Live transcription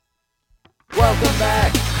Welcome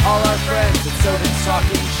back, all our friends, and so it's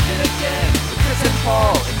talking shit again. With Chris and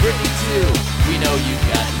Paul, and Brittany too. We know you've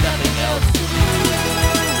got nothing else to do.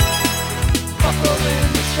 Buckle in,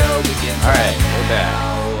 the show begins. Alright, we're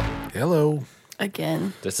back. Hello.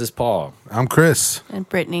 Again. This is Paul. I'm Chris. And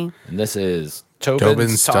Brittany. And this is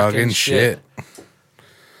Tobin's talking shit.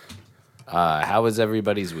 How was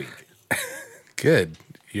everybody's week? Good.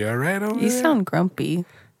 You all right over You there? sound grumpy.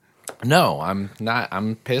 No, I'm not.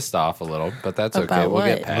 I'm pissed off a little, but that's okay. About We'll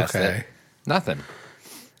get what? past Okay. it. Nothing.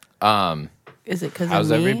 Is it because of How's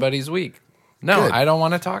me? everybody's week? No, Good. I don't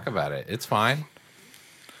want to talk about it. It's fine.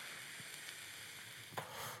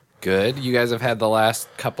 Good. You guys have had the last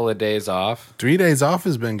couple of days off. 3 days off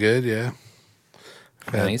has been good, yeah.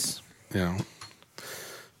 Nice. You know.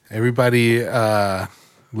 Everybody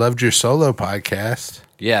loved your solo podcast.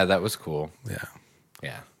 Yeah, that was cool. Yeah.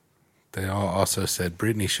 Yeah. They all also said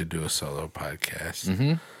Brittany should do a solo podcast.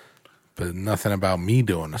 Mm-hmm. But nothing about me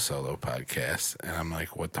doing a solo podcast. And I'm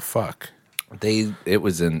like, what the fuck? It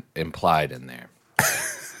was implied in there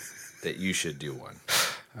that you should do one.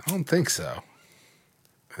 I don't think so.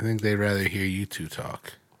 I think they'd rather hear you two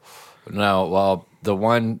talk. No, well, the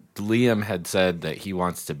one Liam had said that he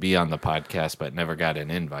wants to be on the podcast but never got an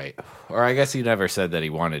invite. Or I guess he never said that he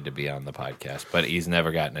wanted to be on the podcast, but he's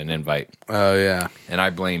never gotten an invite. Oh, yeah. And I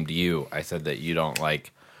blamed you. I said that you don't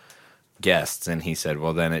like guests, and he said,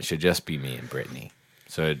 well, then it should just be me and Brittany.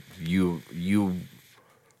 So you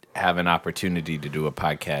have an opportunity to do a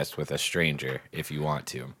podcast with a stranger if you want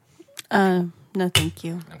to. No, thank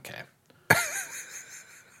you. Okay.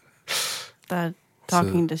 That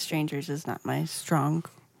talking to strangers is not my strong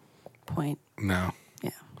point. No.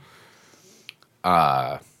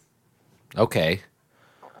 Yeah. Okay.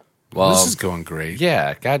 Well, This is going great.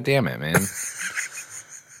 yeah, God damn it, man.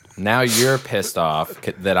 Now you're pissed off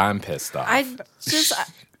that I'm pissed off. I just,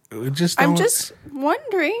 I'm I'm just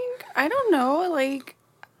wondering. I don't know, like,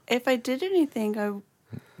 if I did anything, I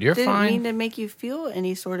You're didn't fine. mean to make you feel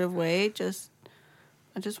any sort of way. I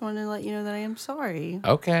just wanted to let you know that I am sorry.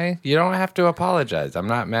 Okay. You don't have to apologize. I'm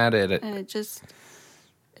not mad at it. And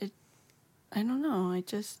I don't know.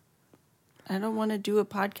 I don't want to do a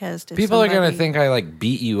podcast. If People are going to somebody- think I like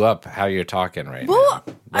beat you up how you're talking right Well,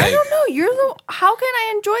 now. I Like, don't know. How can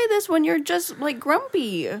I enjoy this when you're just like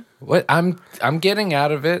grumpy? What I'm getting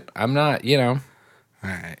out of it. I'm not, All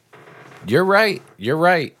right. You're right. You're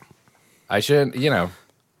right. I shouldn't,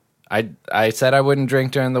 I said I wouldn't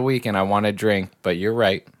drink during the week and I want to drink, but you're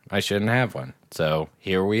right. I shouldn't have one. So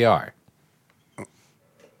here we are.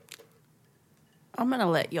 I'm gonna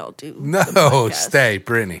let y'all do. No, the podcast. stay,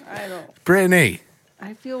 Brittany. I don't. Brittany,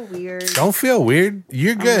 I feel weird. don't feel weird.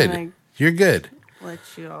 You're good. gonna- You're good. Let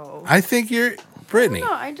y'all. I think you're Brittany.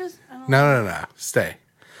 No, I don't. No. Stay.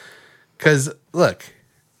 Because look,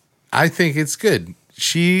 I think it's good.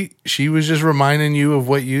 She was just reminding you of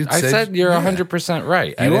what you I said. said you're Yeah. 100%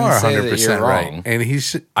 right. I You didn't are say 100% that you're right. wrong.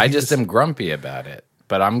 And I just am grumpy about it.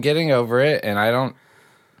 But I'm getting over it, and I don't.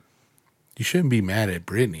 You shouldn't be mad at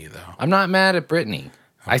Brittany though. I'm not mad at Brittany.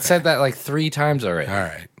 I said that like 3 times already. All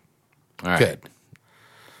right. All right. Good.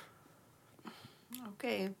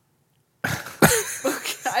 Okay.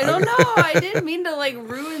 Okay. I don't know. I didn't mean to like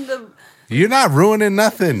ruin the. You're not ruining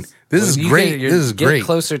nothing. This is You great. get- This is get great.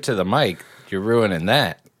 closer to the mic. You're ruining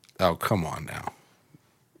that. Oh, come on now.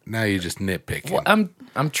 Now you're just nitpicking. Well,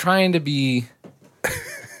 I'm trying to be.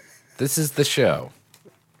 This is the show.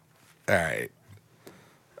 All right.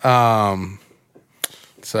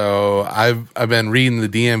 So I've been reading the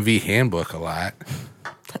DMV handbook a lot.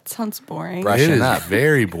 That sounds boring. Right. It Brushing is up.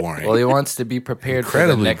 very boring. Well, he wants to be prepared for the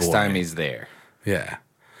Incredibly next time boring. he's there. Yeah.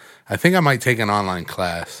 I think I might take an online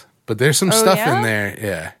class, but there's some Oh, stuff yeah? in there.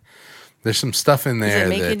 Yeah. There's some stuff in Is there it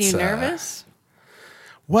making that's you nervous?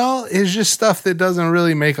 Well, it's just stuff that doesn't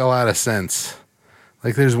really make a lot of sense.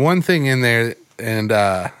 Like there's one thing in there, and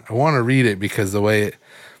I want to read it because the way it.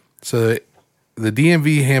 So the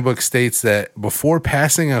DMV handbook states that before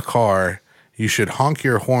passing a car, you should honk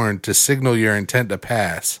your horn to signal your intent to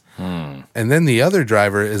pass, and then the other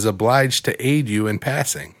driver is obliged to aid you in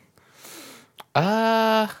passing.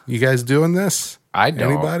 You guys doing this? I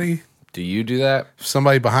don't. Anybody? Do you do that? If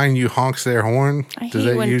somebody behind you honks their horn, I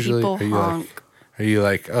hate when people honk. Are you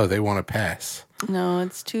like, oh, they want to pass? No,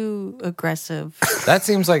 it's too aggressive. That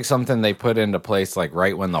seems like something they put into place like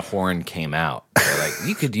right when the horn came out. They're like,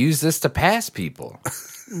 you could use this to pass people.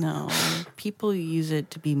 No, people use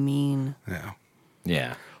it to be mean. Yeah.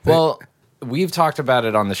 Yeah. Well, we've talked about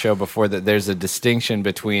it on the show before that there's a distinction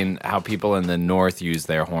between how people in the north use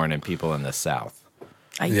their horn and people in the south.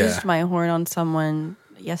 I Yeah. used my horn on someone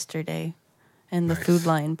yesterday in the Food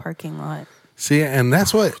Line parking lot. See, and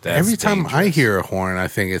that's what That's every time I dangerous. hear a horn, I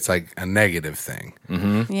think it's like a negative thing.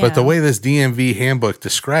 Yeah. But the way this DMV handbook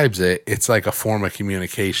describes it, it's like a form of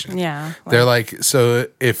communication. Yeah. They're like, so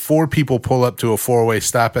if 4 people pull up to a 4-way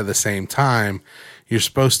stop at the same time, you're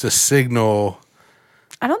supposed to signal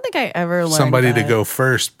I don't think I ever learned somebody to that. go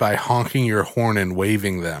first by honking your horn and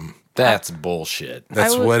waving them. That's bullshit.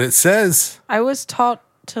 That's was- what it says. I was taught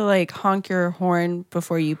to like honk your horn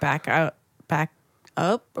before you back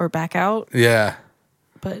up or back out, Yeah.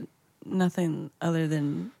 but nothing other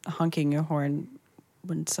than honking your horn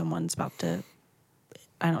when someone's about to,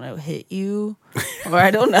 I don't know, hit you, or I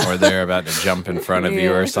don't know. Or they're about to jump in front of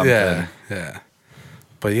you or something. Yeah. Yeah.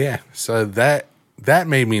 But yeah, so that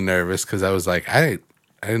made me nervous because I was like, I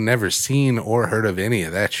had never seen or heard of any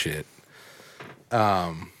of that shit.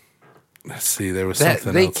 Let's see, there was That,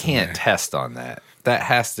 something they else in can't there. test on that. That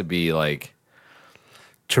has to be like,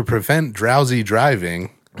 To prevent drowsy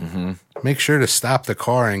driving, make sure to stop the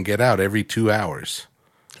car and get out every 2 hours.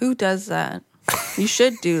 Who does that? You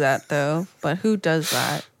should do that though, but who does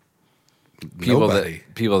that? Nobody.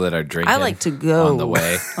 people that are drinking. I like to go on the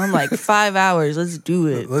way. I'm like 5 hours. Let's do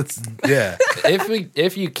it. Yeah.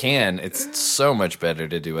 if you can, it's so much better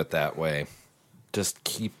to do it that way. Just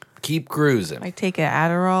keep cruising I take an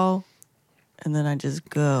Adderall, and then I just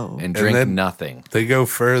go. and drink then- nothing. They go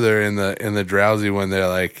further in the drowsy one. They're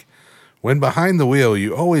like, when behind the wheel,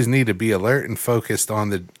 you always need to be alert and focused on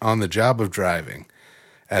the job of driving.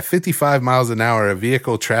 At 55 miles an hour, a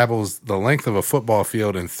vehicle travels the length of a football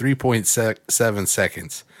field in 3.7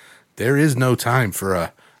 seconds. There is no time for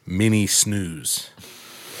a mini snooze.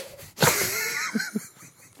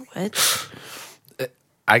 What?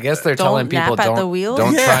 I guess they're Don't telling people nap at the wheel?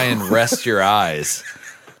 don't try and rest your eyes.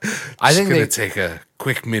 I think gonna they, take a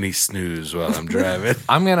quick mini snooze while I'm driving.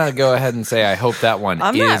 I'm gonna go ahead and say I hope that one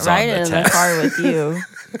I'm is not on riding the in the test. car with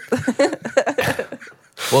you.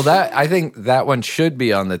 Well, I think that one should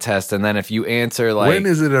be on the test, and then if you answer like When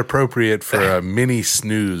is it appropriate for a mini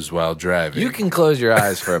snooze while driving? you can close your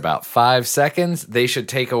eyes for about 5 seconds, they should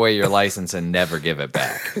take away your license and never give it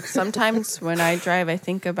back. Sometimes when I drive, I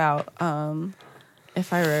think about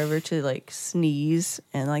if I were ever to like sneeze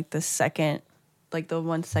and like the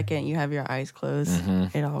 1 second you have your eyes closed,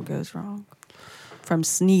 Mm-hmm. it all goes wrong from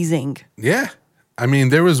sneezing. Yeah. I mean,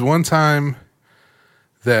 there was one time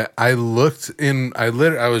that I looked in, I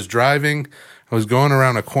was driving, I was going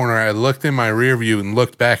around a corner, I looked in my rear view and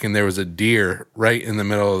looked back, and there was a deer right in the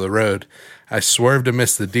middle of the road. I swerved to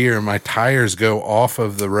miss the deer, and my tires go off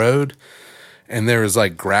of the road, and there was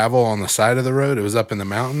like gravel on the side of the road. It was up in the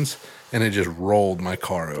mountains, and it just rolled my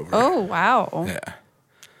car over. Oh wow! Yeah.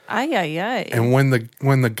 Ay ay ay! And when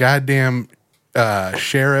the goddamn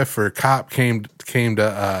sheriff or cop came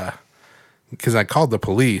to, because I called the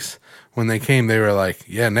police. When they came, they were like,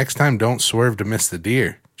 "Yeah, next time don't swerve to miss the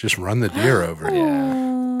deer. Just run the deer over."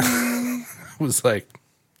 Yeah. I was like,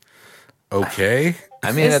 "Okay."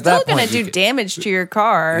 I mean, It's at still that gonna point, do you could, damage to your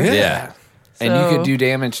car. yeah, and you So- could do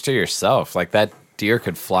damage to yourself. Like that deer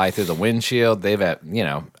could fly through the windshield. They've had, I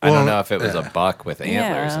Well, don't know if it was a buck with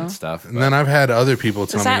antlers Yeah. and stuff. And then I've had other people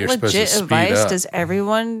tell Is me that you're supposed to legit speed advice? up. Does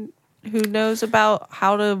everyone who knows about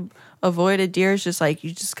how to avoid a deer is just like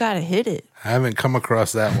you just gotta hit it? I haven't come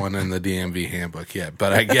across that one in the DMV handbook yet,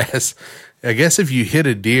 but I guess if you hit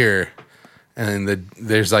a deer and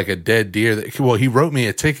there's like a dead deer, he wrote me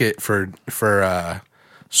a ticket for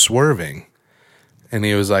swerving, and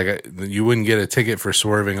he was like, you wouldn't get a ticket for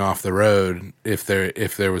swerving off the road if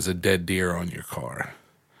there was a dead deer on your car,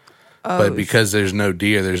 but because there's no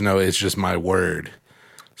deer, it's just my word.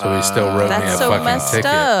 So he still wrote me a That's so fucking messed ticket.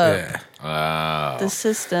 up. Yeah, The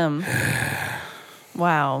system.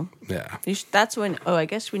 Wow. yeah. That's when. Oh, I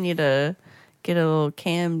guess we need to get a little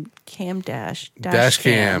dash Dash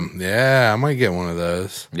cam. Yeah, I might get one of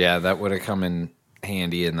those. Yeah, that would have come in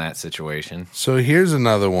handy in that situation. So here's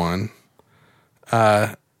another one.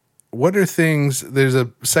 What are things? There's a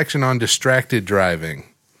section on distracted driving.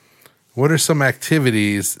 What are some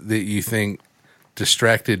activities that you think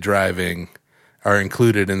distracted driving are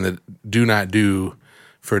included in the do not do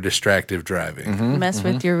for distracted driving? Mess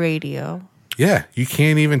with your radio. Yeah, you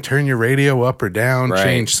can't even turn your radio up or down, Right.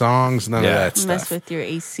 change songs, none of Yeah. that Mess stuff. with your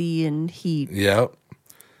AC and heat. Yep.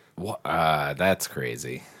 That's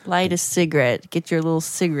crazy. Light a cigarette. Get your little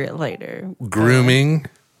cigarette lighter. Grooming,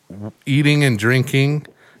 eating and drinking,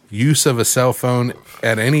 use of a cell phone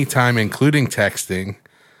at any time, including texting,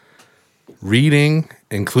 reading,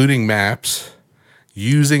 including maps,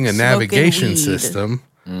 using a Smoking navigation weed. system.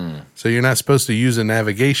 So you're not supposed to use a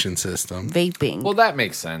navigation system. Vaping. Well, that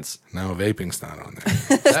makes sense. No, vaping's not on there.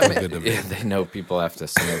 Still good to Yeah, vape. they know people have to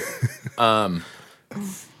smoke.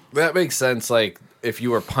 That makes sense. Like if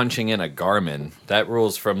you were punching in a Garmin, that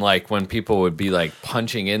rules from like when people would be like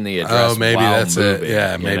punching in the address. Oh, maybe while that's it. moving,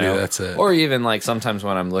 Yeah, you maybe know? that's it. Or even like sometimes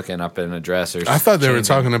when I'm looking up an address or I thought they were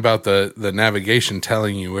changing- talking about the navigation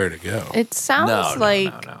telling you where to go. It sounds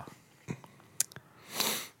No.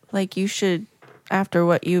 like you should, after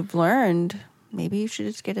what you've learned, maybe you should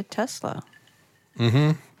just get a Tesla.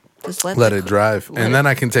 Mm-hmm. Just Let it drive, and then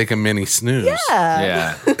I can take a mini snooze.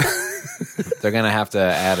 Yeah. They're going to have to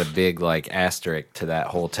add a big like asterisk to that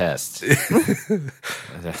whole test.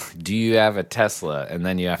 Do you have a Tesla? And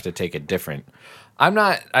then you have to take a different.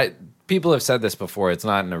 People have said this before. It's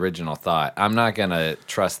not an original thought. I'm not going to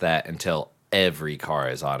trust that until every car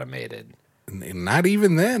is automated. Not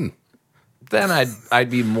even then. Then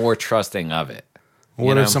I'd be more trusting of it. What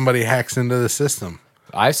You if know? somebody hacks into the system?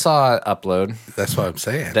 I saw it upload. That's what I'm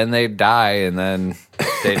saying. Then they'd die, and then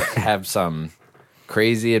they'd have some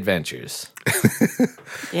crazy adventures.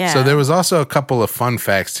 Yeah. So there was also a couple of fun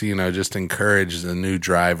facts to, just encourage the new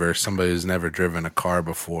driver, somebody who's never driven a car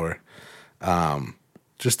before,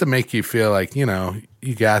 just to make you feel like,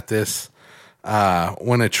 you got this.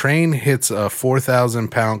 When a train hits a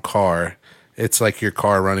 4,000-pound car, it's like your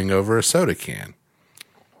car running over a soda can.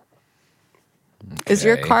 Is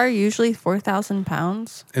your Okay. car usually 4,000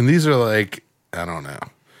 pounds? And these are like, I don't know.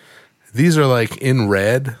 These are like in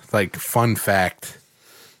red, like fun fact,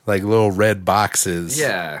 like little red boxes.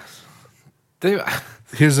 Yeah.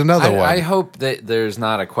 Here's another one. I hope that there's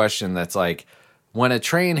not a question that's like, when a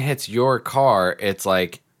train hits your car, it's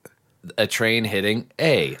like a train hitting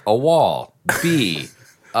A, a wall, B,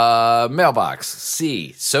 a mailbox,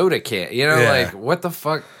 C, soda can. Yeah. Like, what the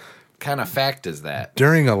fuck kind of fact is that?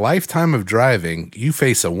 During a lifetime of driving, you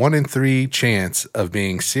face a 1 in 3 chance of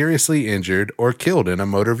being seriously injured or killed in a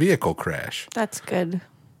motor vehicle crash. That's good.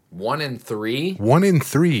 1 in 3? 1 in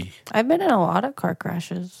 3. I've been in a lot of car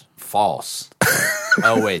crashes. False.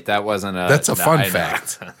 Oh, wait, that wasn't a... That's a no, fun I know.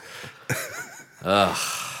 fact.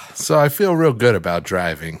 So I feel real good about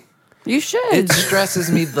driving. You should. It stresses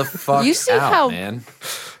me the fuck You see out, how- man.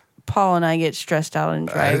 Paul and I get stressed out in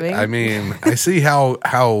driving. I mean, I see how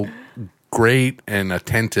great and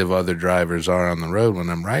attentive other drivers are on the road when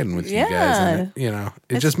I'm riding with you guys. And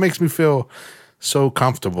it just makes me feel so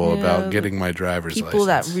comfortable about getting my driver's People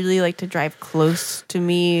license. that really like to drive close to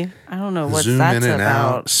me. I don't know what Zoom that's in and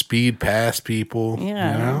about. out, speed past people.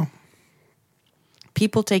 Yeah.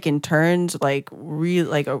 People taking turns like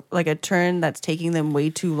a turn that's taking them way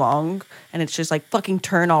too long, and it's just like fucking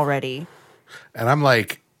turn already. And I'm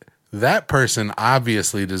like, that person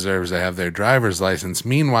obviously deserves to have their driver's license.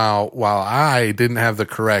 Meanwhile, while I didn't have the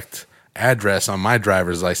correct address on my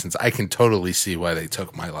driver's license, I can totally see why they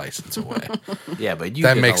took my license away. Yeah, but you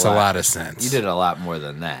That did makes a lot of sense. You did a lot more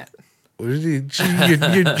than that. You're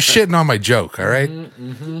shitting on my joke, all right?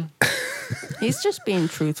 He's just being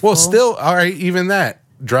truthful. Well, still, all right, even that.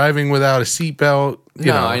 Driving without a seatbelt.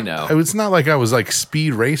 No, I know. It's not like I was like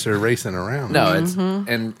speed racer racing around. No, it's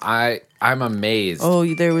and I'm amazed. Oh,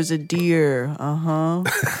 there was a deer.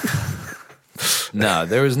 No,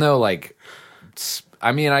 there was no like.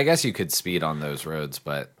 I mean, I guess you could speed on those roads,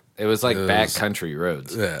 but it was like backcountry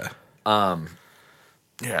roads. Yeah.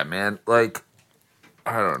 Yeah, man. Like,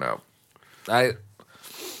 I don't know.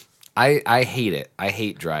 I hate it. I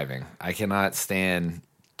hate driving. I cannot stand.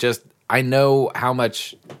 Just I know how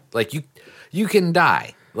much like you can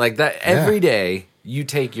die like that every day. You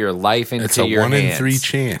take your life into It's a your 1 hands. in 3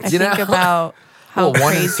 chance. I You think know? about how Well,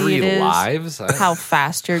 1 in crazy 3 it is, lives. how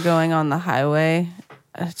fast you're going on the highway.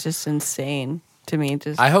 It's just insane to me.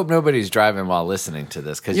 I hope nobody's driving while listening to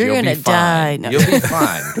this because You're you'll gonna be fine. die. No. You'll be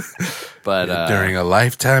fine. But During a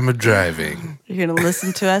lifetime of driving. You're gonna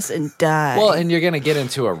listen to us and die. well, and you're gonna get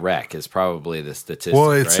into a wreck is probably the statistic.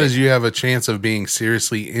 Well, it right? says you have a chance of being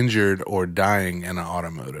seriously injured or dying in an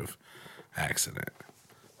automotive accident.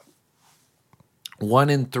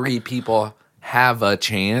 1 in 3 people have a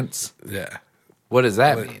chance. Yeah. What does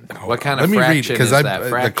that mean? What kind of Let me read fraction because is that the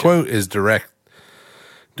fraction? quote is direct.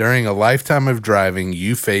 During a lifetime of driving,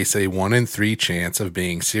 you face a 1 in 3 chance of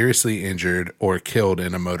being seriously injured or killed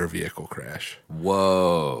in a motor vehicle crash.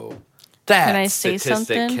 Whoa, that Can I say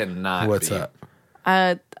statistic something? cannot. What's be. up?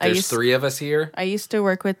 There's 3 of us here. I used to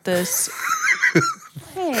work with this.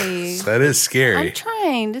 Hey, That is scary. I'm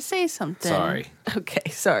trying to say something. Sorry. Okay,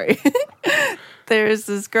 sorry. There's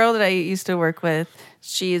this girl that I used to work with.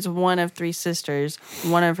 She is one of 3 sisters.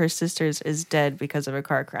 One of her sisters is dead because of a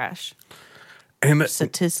car crash. And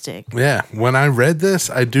Statistic. yeah, when I read this,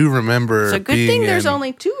 I do remember. It's a good being thing there's in-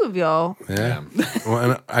 only 2 of y'all. Yeah.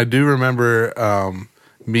 Well, I do remember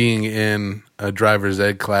being in a driver's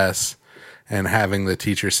ed class, and having the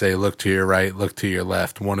teacher say, look to your right, look to your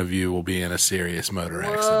left, one of you will be in a serious motor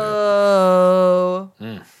accident. Oh,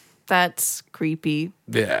 that's creepy.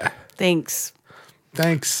 Yeah. Thanks.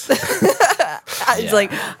 Thanks. It's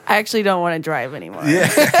like, I actually don't want to drive anymore.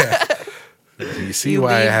 Yeah. You see You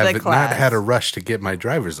why I leave the have not class. had a rush to get my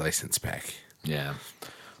driver's license back. Yeah.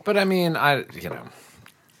 But I mean,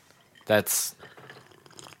 that's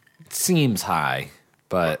seems high,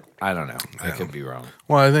 but I don't know. I could be wrong.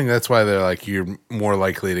 Well, I think that's why they're like, you're more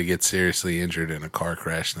likely to get seriously injured in a car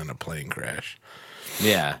crash than a plane crash.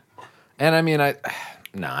 Yeah. And I mean, I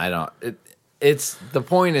don't. It's the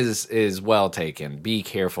point is well taken. Be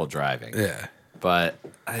careful driving. Yeah. But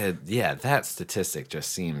that statistic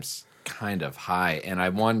just seems kind of high, and I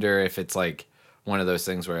wonder if it's like one of those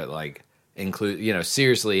things where it like include,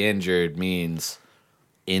 seriously injured means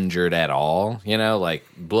injured at all, like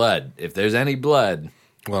blood. If there's any blood,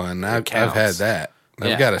 Well, and I've counts. had that. I've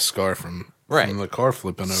Yeah. got a scar from the car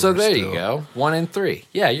flipping over. So there you still. go. 1 in 3.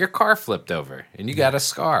 Yeah, your car flipped over, and you got a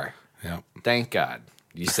scar. Yeah. Thank God.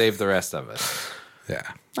 You saved the rest of us. Yeah.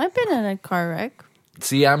 I've been in a car wreck.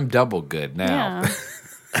 See, I'm double good now.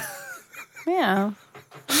 Yeah. Yeah.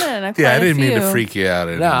 I've been in a Yeah, I quite a didn't mean to few. freak you out.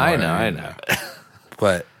 No, I anymore. know.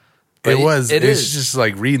 But But it's it is. just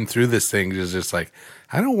like reading through this thing is just like,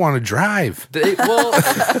 I don't want to drive. Well,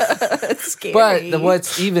 It's scary. but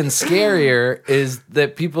what's even scarier is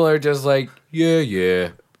that people are just like, yeah.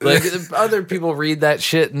 Like other people read that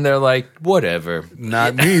shit and they're like, whatever.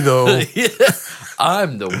 Not me though.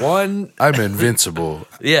 I'm the one. I'm invincible.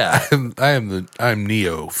 Yeah. I'm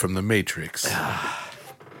Neo from the Matrix.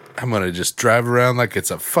 I'm gonna just drive around like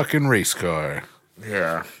it's a fucking race car.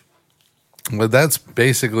 Yeah. But that's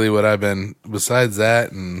basically what I've been. Besides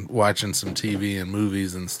that, and watching some TV and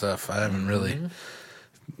movies and stuff, I haven't really.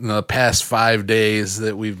 In the past 5 days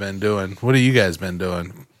that we've been doing, what have you guys been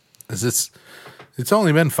doing? It's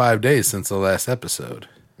only been 5 days since the last episode.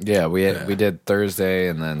 Yeah, we did Thursday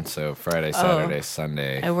and then so Friday, Saturday, Oh.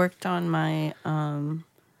 Sunday. I worked on my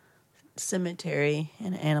cemetery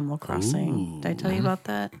in Animal Crossing. Did I tell you about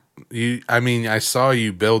that? I saw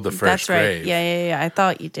you build the first That's right. grave. Yeah. I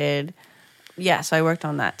thought you did. Yeah, so I worked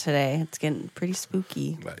on that today. It's getting pretty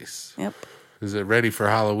spooky. Nice. Yep. Is it ready for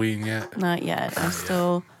Halloween yet? Not yet.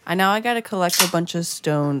 I know I got to collect a bunch of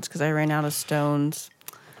stones because I ran out of stones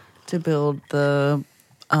to build the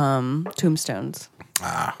tombstones.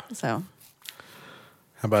 So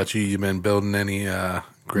How about you? You been building any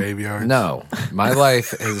graveyards? No, my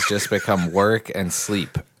life has just become work and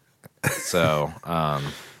sleep. So,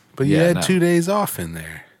 But you Yeah, had no. 2 days off in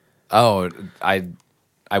there.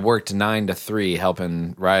 I worked 9 to 3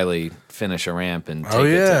 helping Riley finish a ramp and take Oh, it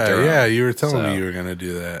to yeah. Durham. Yeah, you were telling So, me you were going to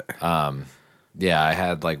do that. Yeah, I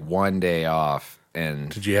had like 1 day off and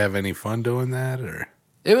Did you have any fun doing that? Or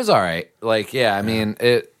it was all right. Like, yeah, I mean,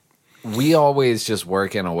 we always just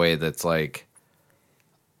work in a way that's like,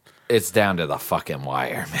 it's down to the fucking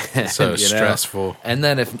wire, man. So you know? stressful. And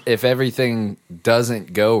then if everything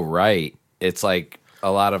doesn't go right, it's like a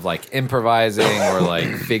lot of like improvising or like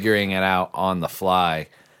figuring it out on the fly.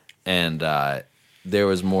 And there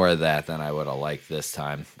was more of that than I would have liked this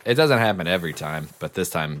time. It doesn't happen every time, but this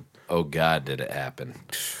time, oh God, did it happen.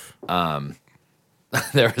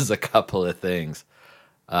 There was a couple of things.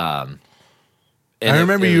 And I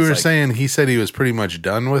remember it you was were like- saying he said he was pretty much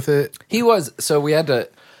done with it. He was, so we had to,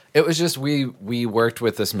 it was just we worked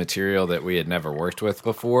with this material that we had never worked with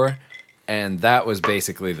before. And that was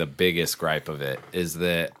basically the biggest gripe of it, is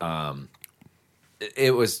that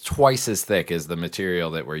it was twice as thick as the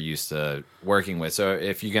material that we're used to working with. So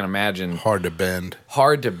if you can imagine, Hard to bend.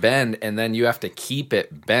 hard to bend, and then you have to keep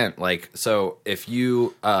it bent. Like, so if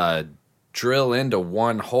you drill into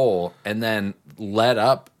one hole and then let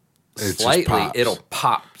up just slightly, pops. it'll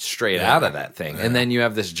pop straight out of that thing. And then you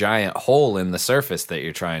have this giant hole in the surface that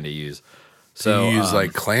you're trying to use. So Do you use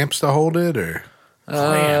like clamps to hold it, or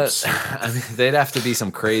clamps? I mean, they'd have to be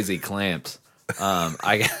some crazy clamps.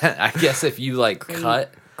 I guess if you like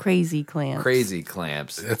cut crazy clamps. crazy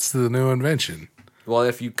clamps, That's the new invention. well,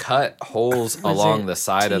 if you cut holes Was along it the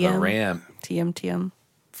side of the TM? ramp TM.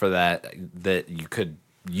 for that you could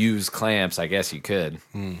use clamps, I guess you could.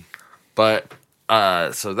 But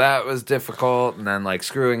so that was difficult, and then like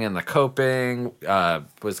screwing in the coping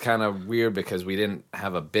was kind of weird because we didn't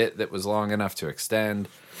have a bit that was long enough to extend,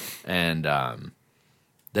 and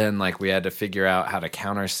then like we had to figure out how to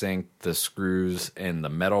countersink the screws in the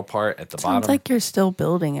metal part at the Sounds bottom. like you're still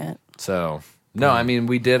building it. So no, I mean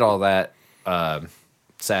we did all that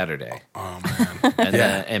Saturday. Oh man, And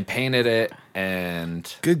then, and painted it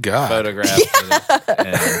and good God, photographed it.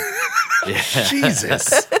 And,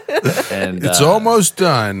 Jesus, and it's almost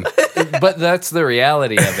done. but that's the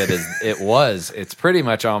reality of it. It's pretty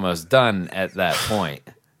much almost done at that point.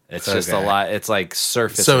 It's just a Okay. lot. It's like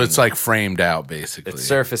surfacing. So it's like framed out, basically. it's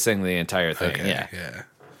surfacing the entire thing. Okay, Yeah.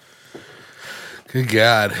 Good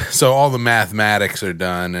God. So all the mathematics are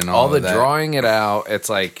done and All the of that. drawing it out. It's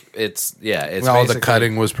like it's all the basically-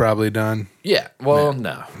 cutting was probably done. Yeah. Well,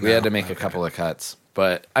 no. We had to make a couple of cuts.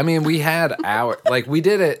 But I mean, we had we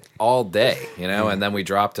did it all day, and then we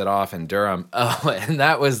dropped it off in Durham. Oh, and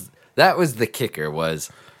that was the kicker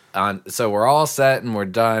so we're all set and we're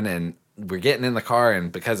done and we're getting in the car,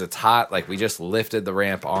 and because it's hot, like we just lifted the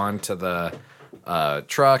ramp onto the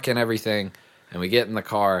truck and everything, and we get in the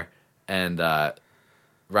car and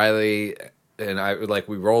Riley and I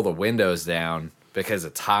we roll the windows down because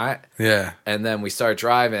it's hot. Yeah. And then we start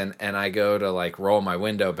driving, and I go to roll my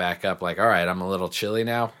window back up. All right, I'm a little chilly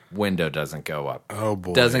now. Window doesn't go up. Oh,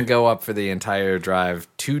 boy. Doesn't go up for the entire drive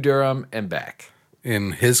to Durham and back.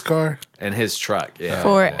 In his car? And his truck. Yeah.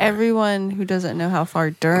 For everyone who doesn't know how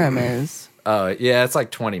far Durham is, Oh, yeah, it's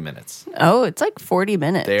like 20 minutes it's like 40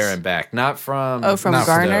 minutes. there and back. Not from. from Not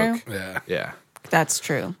Garner? Stoke. Yeah. Yeah. That's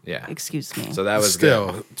true. Yeah. Excuse me. So that was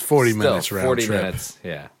Still, good. it's 40 Still, minutes round 40 trip. minutes.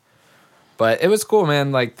 Yeah. But it was cool,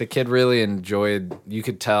 man. Like the kid really enjoyed. You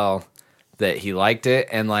could tell that he liked it,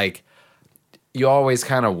 and you always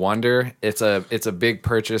kind of wonder. It's a big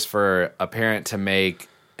purchase for a parent to make,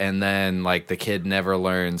 and then the kid never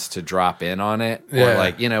learns to drop in on it.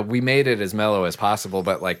 Yeah. Or we made it as mellow as possible,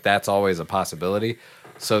 but that's always a possibility.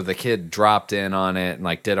 So the kid dropped in on it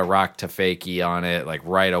and did a rock to fakie on it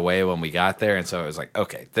right away when we got there, and so it was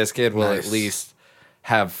okay, this kid will Nice. at least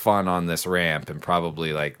have fun on this ramp and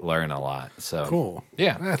probably learn a lot. So Cool.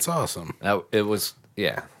 Yeah. That's awesome. It was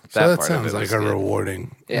yeah. So that part of sounds it like was a good.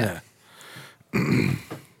 rewarding. Yeah.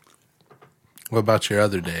 What about your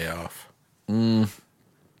other day off?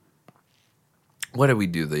 What did we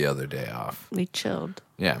do the other day off? We chilled.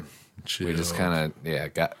 Yeah, we just Chilled. kind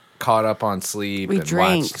of got caught up on sleep. We and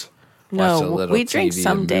drank. watched a No, little we drank TV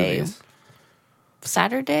some and day. movies.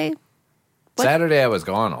 Saturday? What? Saturday I was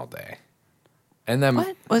gone all day, and then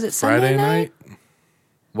What? Was it Sunday Friday night? night?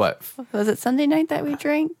 what? Was it Sunday night that we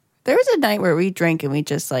drank? There was a night where we drank and we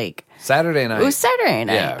just Saturday night. it was Saturday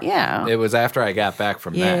night. Yeah. It was after I got back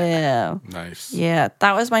from that. Yeah. Nice. Yeah.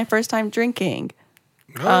 That was my first time drinking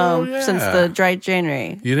Oh, yeah. since the dry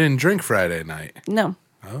January. You didn't drink Friday night. No.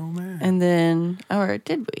 Oh, man. And then, or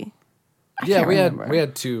did we? I Yeah, can't we remember.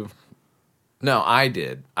 had two. No, I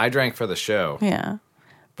did. I drank for the show. Yeah.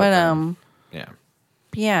 But Yeah,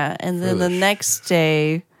 yeah, and then the the next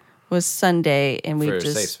day was Sunday and we for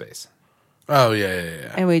Safe just Space. Oh,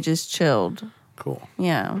 yeah. and we just chilled. Cool.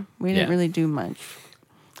 Yeah. We didn't Yeah. really do much.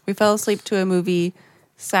 We fell asleep to a movie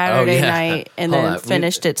Saturday yeah. night and Hold then on.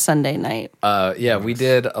 finished it Sunday night. Yeah, we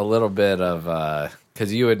did a little bit of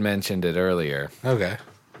because you had mentioned it earlier, Okay.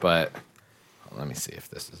 but let me see if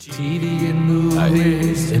this is. TV and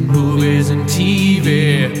movies and movies and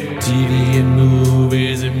TV. TV and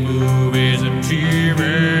movies and movies and TV.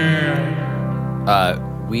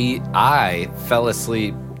 I fell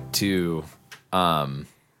asleep to the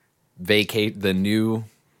new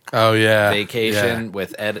Oh, yeah. Vacation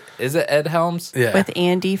with Ed. Is it Ed Helms? Yeah. With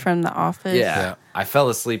Andy from The Office. Yeah. I fell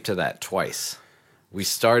asleep to that twice. We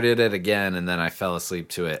started it again, and then I fell asleep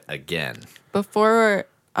to it again. Before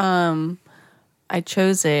I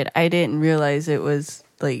chose it, I didn't realize it was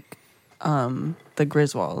the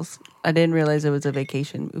Griswolds. I didn't realize it was a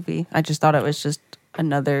vacation movie. I just thought it was just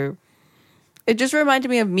another. It just reminded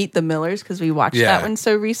me of Meet the Millers because we watched Yeah. that one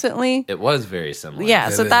so recently. It was very similar. Yeah,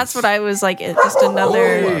 It so that's is. what I was like. It's just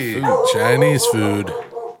another. Hey, Chinese food.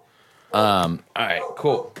 All right,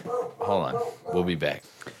 cool. Hold on. We'll be back.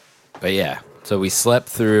 But yeah, so we slept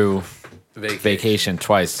through Vacation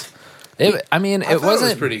twice. It thought it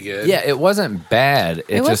wasn't was pretty good. Yeah, it wasn't bad.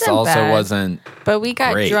 It just wasn't also bad. wasn't. But we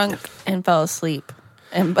got Great. drunk and fell asleep.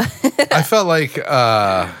 And I felt like,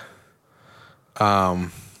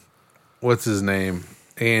 what's his name?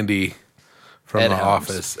 Andy from Ed The Helms.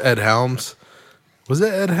 Office. Ed Helms. Was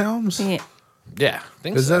it Ed Helms? yeah, Yeah, I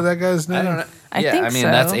think Is so. that guy's name? I don't know. I Yeah, think I mean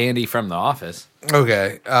so. that's Andy from The Office.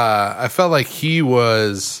 Okay. I felt like he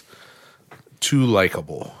was too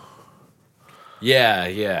likable. Yeah,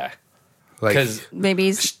 yeah. Like, Because maybe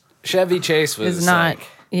he's Chevy Chase was is not. like,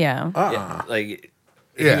 Yeah. yeah, like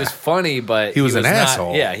he Yeah. was funny, but He was an not-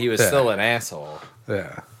 asshole. Yeah, he was Yeah. still an asshole.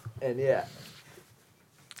 yeah. And yeah,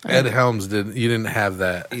 Ed Helms you didn't have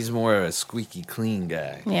that. he's more of a squeaky clean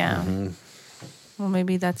guy. Yeah. Mm-hmm. Well,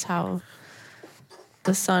 maybe that's how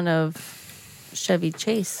the son of Chevy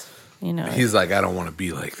Chase, He's like, I don't want to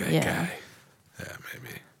be like that Yeah. guy. Yeah,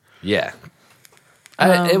 maybe. Yeah.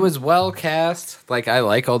 It was well cast. Like, I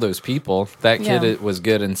like all those people. That kid Yeah. was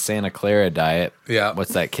good in Santa Clara Diet. Yeah.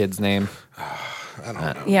 What's that kid's name? I don't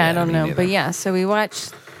know. Yeah, I don't me know. neither. But yeah, so we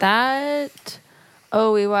watched that.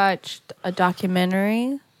 Oh, we watched a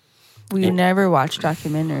documentary. We never watch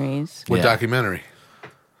documentaries. What Yeah. documentary?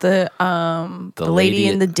 The Lady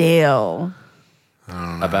in the Dale.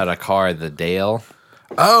 About a car, the Dale.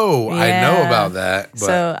 Oh, I know Yeah. about that. But,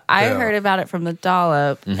 So I yeah. heard about it from the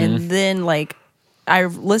Dollop, and then like I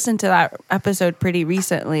listened to that episode pretty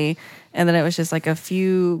recently, and then it was just like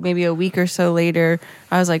maybe a week or so later,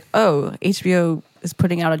 I was like, oh, HBO is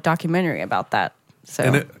putting out a documentary about that. So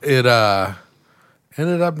And it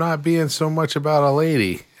ended up not being so much about a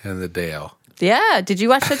lady in the Dale. yeah, did you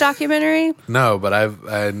watch the documentary? No, but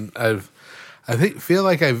feel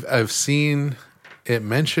like I've seen it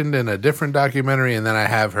mentioned in a different documentary, and then I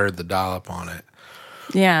have heard the Dollop on it.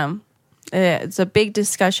 Yeah, it's a big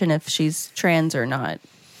discussion if she's trans or not.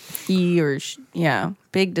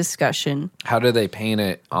 Big discussion. How do they paint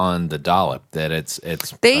it on the Dollop? That it's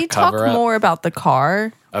They a talk cover-up? more about the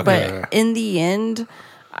car, Okay. but in the end,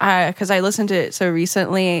 because I listened to it so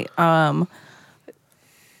recently,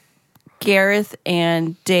 Gareth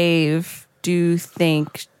and Dave do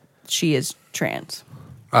think she is trans.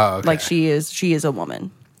 Oh, okay. Like she is a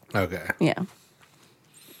woman. Okay. Yeah.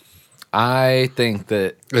 I think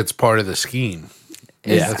that It's part of the scheme.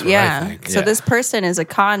 Yeah. That's what Yeah. I think. So Yeah. this person is a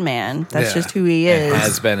con man. That's Yeah. just who he it is.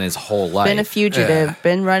 has been his whole life. Been a fugitive, Yeah.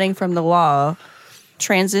 been running from the law,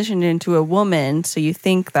 transitioned into a woman. So you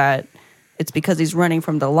think that it's because he's running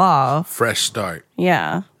from the law. Fresh start.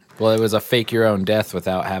 Yeah. Well, it was a fake your own death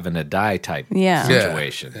without having to die type Yeah.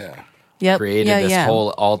 situation. Yeah. Yep. Created yeah, this yeah. whole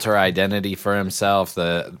alter identity for himself.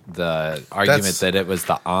 The argument That's- that it was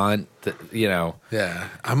the aunt, Yeah.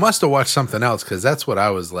 I must have watched something else because that's what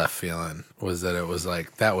I was left feeling, was that it was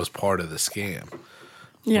like that was part of the scam.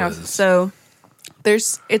 Yeah. was- So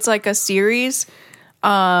it's like a series.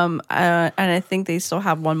 And I think they still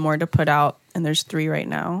have one more to put out, and there's 3 right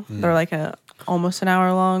now. They're like almost an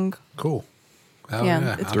hour long. Cool. Hell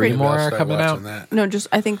Yeah, it's I'll pretty- maybe more I'll are start coming watching out? that. No, just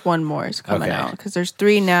I think one more is coming Okay. out because there's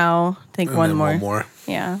 3 now. I think And one then more. one more.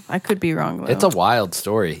 Yeah, I could be wrong though. it's a wild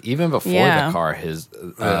story. Even before Yeah. the car,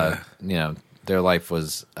 their life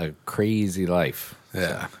was a crazy life.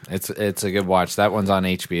 Yeah. It's a good watch. That one's on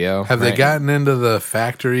HBO. Have they right? gotten into the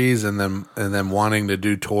factories and then wanting to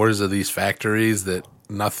do tours of these factories that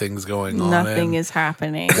nothing's going on? Nothing in? is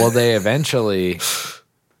happening. Well, they eventually,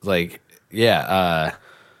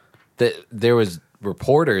 there was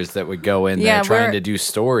reporters that would go in Yeah, there trying we're- to do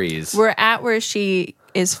stories. We're at where she's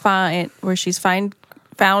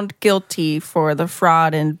found guilty for the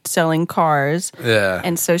fraud and selling cars, Yeah.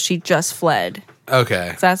 and so she just fled.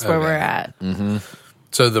 Okay. That's where Okay. we're at.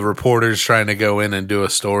 So the reporter's trying to go in and do a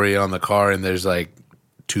story on the car, and there's like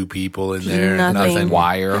 2 people in there. and Nothing. Nothing.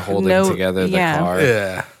 Wire holding No- together the yeah. car.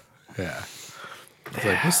 Yeah. Yeah. It's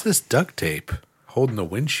like, what's this duct tape holding the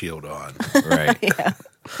windshield on? Right. Yeah.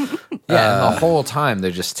 And the whole time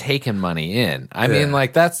they're just taking money in. I mean, Yeah.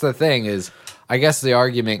 like, that's the thing is, I guess the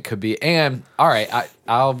argument could be, and all right,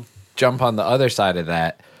 I'll jump on the other side of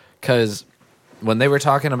that, because when they were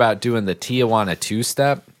talking about doing the Tijuana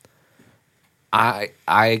 2-step,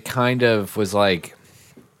 I kind of was like,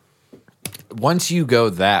 once you go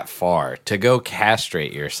that far, to go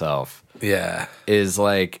castrate yourself Yeah. is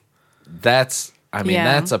like, that's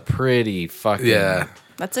a pretty fucking, Yeah.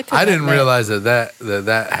 That's a I didn't commitment. realize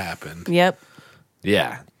that happened. Yep.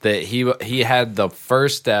 yeah, that he had the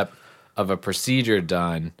first step of a procedure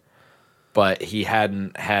done, but he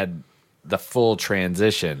hadn't had the full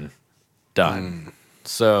transition done.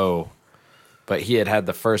 So, but he had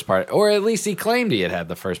the first part, or at least he claimed he had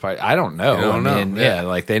the first part. I don't know. You don't know, yeah.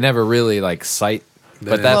 Like they never really like cite.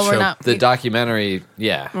 But didn't that's Well, we're not- the documentary.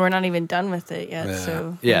 Yeah, We're not even done with it yet. Yeah.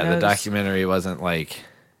 So who yeah. The knows? documentary wasn't like,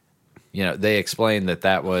 they explained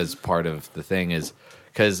that was part of the thing is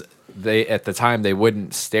because they at the time they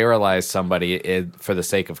wouldn't sterilize somebody for the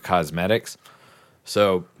sake of cosmetics,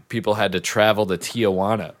 so people had to travel to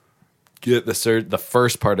Tijuana, get the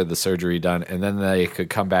first part of the surgery done, and then they could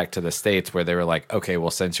come back to the States where they were like, okay,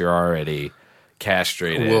 well, since you're already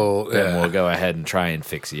castrated, then we'll go ahead and try and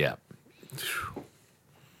fix you up.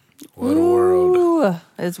 What a world. Ooh,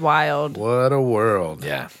 it's wild. What a world.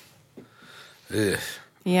 Yeah. Ugh.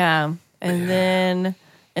 Yeah. And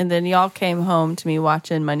then y'all came home to me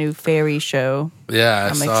watching my new fairy show. Yeah, I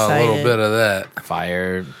I'm saw a little excited. bit of that.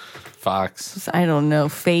 Fire Fox. I don't know,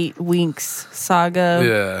 Fate Winx Saga.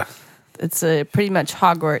 Yeah. It's pretty much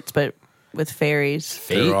Hogwarts, but with fairies.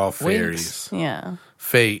 They're all Winx? fairies. Yeah.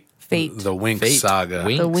 Fate. Fate. the Winx Fate. saga.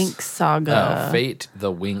 Winx? The Winx Saga. Fate,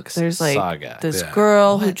 the Winx There's like Saga. this Yeah.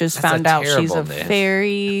 girl who What? just That's found a out she's a terrible name.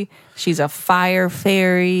 fairy. She's a fire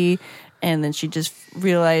fairy. And then she just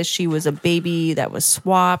realized she was a baby that was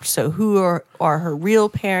swapped. So who are her real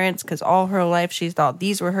parents? Because all her life she thought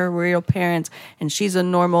these were her real parents. And she's a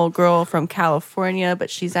normal girl from California,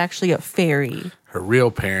 but she's actually a fairy. Her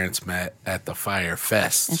real parents met at the Fire And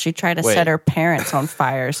Fest. she tried to Wait. set her parents on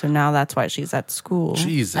fire. So now that's why she's at school.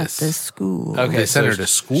 Jesus. At this school. Okay, They sent so her to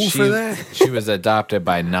school she- for that? She was adopted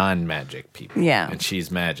by non-magic people. Yeah. And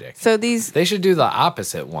she's magic. So these They should do the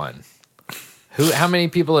opposite one. How many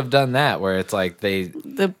people have done that where it's like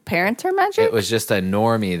the parents are magic? it was just a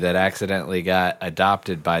normie that accidentally got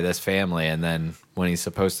adopted by this family, and then when he's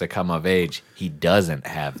supposed to come of age, he doesn't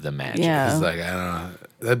have the magic. Yeah. It's like, I don't know.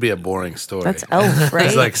 That'd be a boring story. That's Elf, right?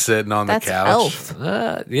 He's like sitting on That's the couch. Elf.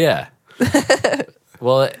 Yeah.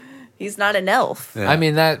 Well, He's not an elf. Yeah. I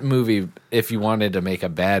mean, that movie, if you wanted to make a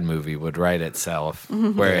bad movie, would write itself,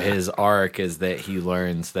 where his arc is that he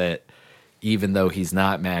learns that even though he's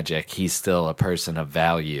not magic, he's still a person of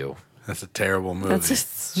value. That's a terrible movie.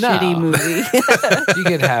 That's a No. shitty movie. You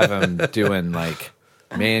could have him doing like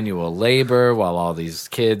manual labor while all these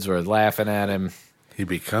kids were laughing at him. He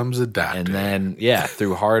becomes a doctor. And then, yeah,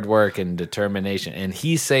 through hard work and determination. And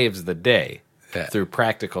he saves the day Yeah. through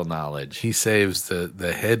practical knowledge. he saves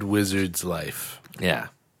the head wizard's life. Yeah.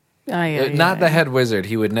 Not Not the head wizard.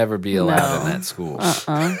 He would never be allowed No. in that school.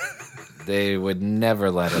 They would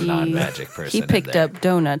never let a non-magic person He picked in there. up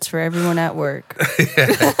donuts for everyone at work.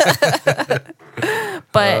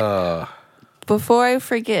 But before I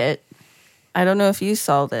forget, I don't know if you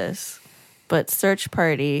saw this, but Search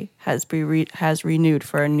Party has renewed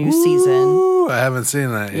for a new season. Ooh, I haven't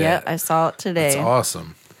seen that Yeah, yet. I saw it today. It's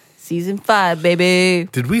awesome. Season 5, baby.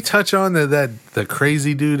 Did we touch on that the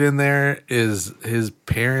crazy dude in there is his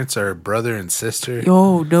parents are brother and sister?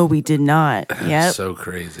 Oh, no, we did not. Yep. So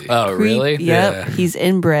crazy. Oh, really? Yep. Yeah. He's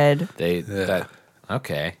inbred.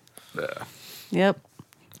 Okay. Yep.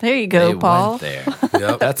 There you go, They Paul. went there.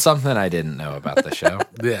 Yep. That's something I didn't know about the show.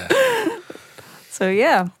 Yeah. So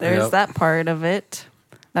yeah, there's Yep. that part of it.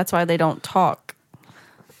 That's why they don't talk.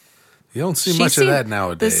 You don't see She much of seem- that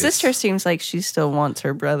nowadays. The sister seems like she still wants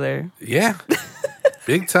her brother. Yeah.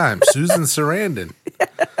 Big time. Susan Sarandon.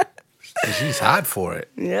 She's hot for it.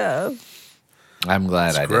 Yeah. I'm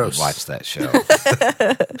glad I gross. didn't watch that show.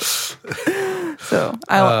 So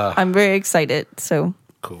I'm very excited. So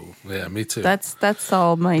Cool. Yeah, me too. that's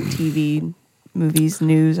all my TV, movies,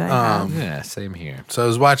 news I have. Yeah, same here. So I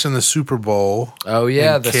was watching the Super Bowl. Oh,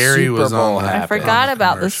 yeah, And the Carrie Super was on Bowl the- I happened. forgot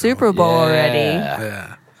about the commercial. Super Bowl already. Yeah.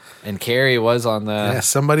 Yeah. And Carrie was on the... Yeah,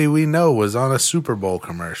 somebody we know was on a Super Bowl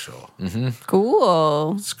commercial.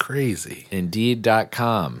 Cool. It's crazy.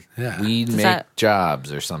 Indeed.com. Yeah. We'd Is make that-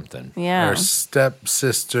 jobs or something. Yeah. Our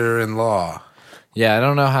stepsister-in-law. Yeah, I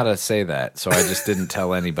don't know how to say that, so I just didn't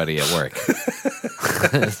tell anybody at work.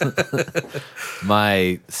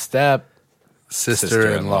 My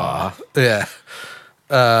Sister-in-law. Yeah.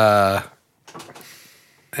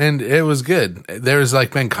 And it was good. There was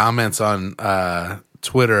like been comments on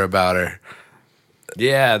Twitter about her.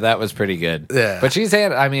 Yeah, that was pretty good. Yeah. But she's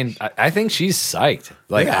had, I think she's psyched.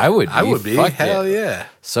 Like, Yeah, I would be. Fuck Hell it. yeah.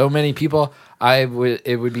 So many people.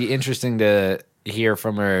 It would be interesting to hear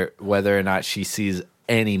from her whether or not she sees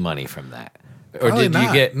any money from that. Or Probably did you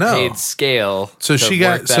not. get No. paid scale? So to she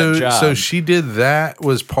work got that job? so she did that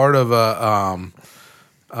was part of a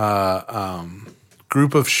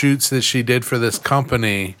group of shoots that she did for this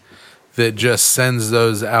company that just sends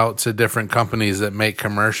those out to different companies that make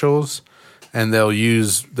commercials, and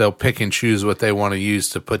they'll pick and choose what they want to use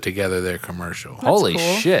to put together their commercial. Holy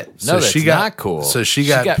cool. shit! No, So that's she got- not cool. so she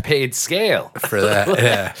got- paid scale. For that,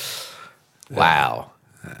 yeah, Wow.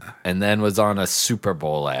 And then was on a Super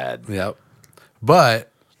Bowl ad. yep.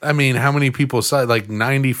 But I mean, how many people saw it? Like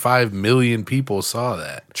 95 million people saw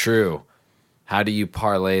that. True. How do you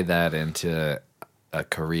parlay that into a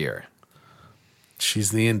career?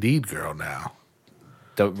 She's the Indeed girl now.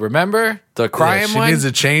 Remember the crying she one? needs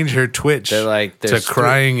to change her Twitch They're like, to there's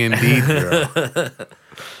crying Indeed girl.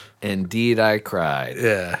 Indeed, I cried.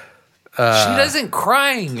 Yeah. She doesn't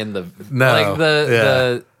crying in the No, like the yeah.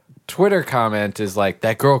 the Twitter comment is like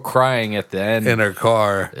that girl crying at the end In her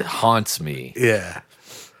car. it haunts me. Yeah.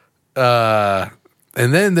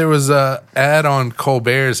 And then there was a ad on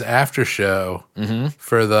Colbert's after show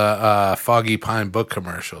for the Foggy Pine book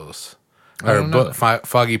commercials. Or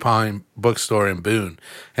Foggy Pine bookstore in Boone.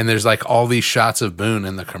 And there's like all these shots of Boone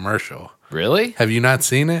in the commercial. Really? Have you not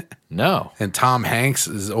seen it? No. And Tom Hanks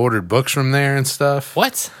has ordered books from there and stuff.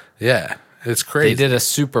 What? Yeah. It's They crazy. did a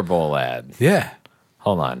Super Bowl ad. Yeah.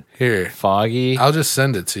 Hold on. Here, Foggy I'll just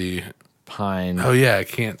send it to you. Pine Oh yeah, I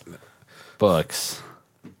can't. Books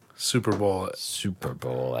Super Bowl. Super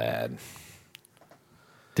Bowl ad.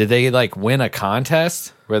 Did they like win a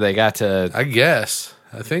contest where they got to I guess.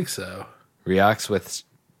 I think so. reacts with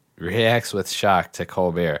shock to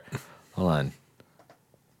Colbert? Hold on.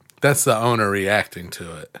 That's the owner reacting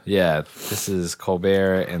to it. Yeah, this is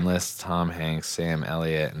Colbert enlists Tom Hanks, Sam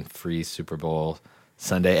Elliott, and free Super Bowl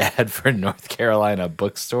Sunday ad for North Carolina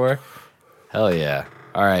bookstore. Hell yeah!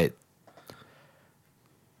 All right,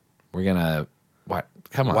 we're gonna what?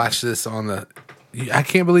 Come on, Watch this on the. I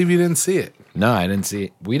can't believe you didn't see it. No, I didn't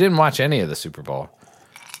see. We didn't watch any of the Super Bowl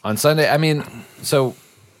on Sunday. I mean, so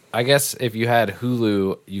I guess if you had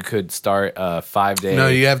Hulu, you could start a 5-day. No,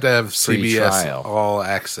 you have to have free CBS trial. All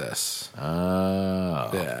Access. Oh,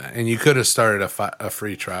 Yeah, and you could have started a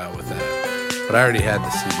free trial with that, but I already had the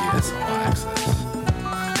CBS All Access.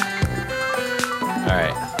 all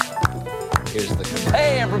right. Here's the commercial.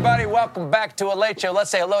 Hey, everybody, welcome back to A Late Show. Let's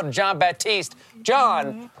say hello to John Baptiste.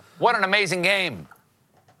 John, what an amazing game.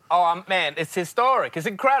 Oh, man, it's historic. It's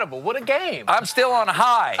incredible. What a game. I'm still on a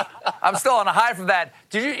high. I'm still on a high from that.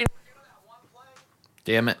 Did you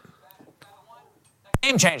Damn it.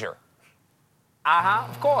 game changer?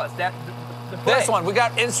 Of course. That the play. This one, we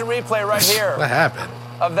got instant replay right here What happened?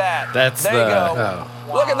 of that. That's there the- you go.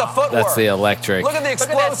 Oh, Look at the footwork. That's the electric. Look at the Look at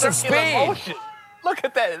that explosive circular speed. motion. Look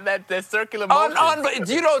at that circular motion.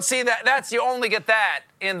 You don't see that. That's you only get that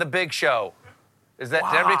in the Big Show. Is that?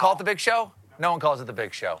 Did everybody call it the Big Show? No one calls it the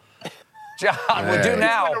Big Show. John, we do Right.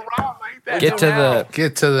 now. Around like that. Get to the.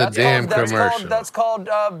 get to the damn commercial. That's called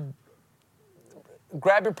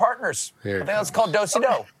grab your partners. Here I it think that's called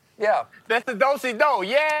do-si-do. Yeah. That's the do-si-do.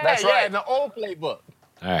 Yeah, That's yeah, right. in the old playbook.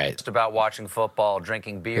 All right. Just about watching football,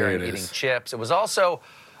 drinking beer, Here and it eating is. chips. It was also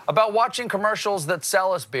about watching commercials that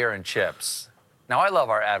sell us beer and chips. Now, I love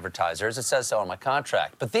our advertisers. It says so on my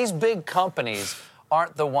contract. But these big companies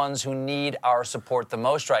aren't the ones who need our support the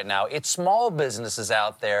most right now. It's small businesses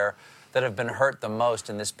out there that have been hurt the most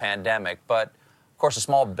in this pandemic. But, of course, a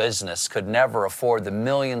small business could never afford the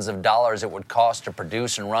millions of dollars it would cost to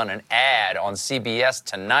produce and run an ad on CBS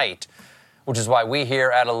Tonight, which is why we here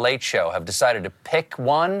at A Late Show have decided to pick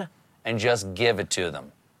one and just give it to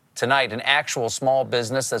them. Tonight, an actual small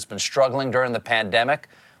business that's been struggling during the pandemic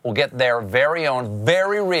will get their very own,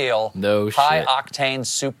 very real, No shit. high-octane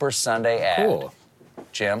Super Sunday ad. Cool.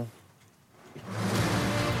 Jim?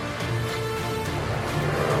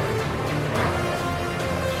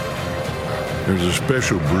 There's a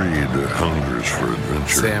special breed that hungers for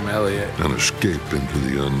adventure Sam Elliott. and escape into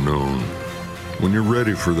the unknown. When you're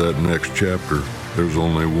ready for that next chapter, there's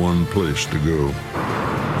only one place to go.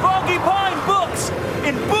 Foggy Pine Books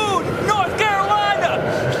in Boone, North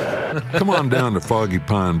Carolina. Come on down to Foggy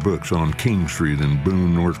Pine Books on King Street in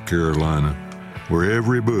Boone, North Carolina, where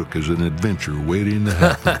every book is an adventure waiting to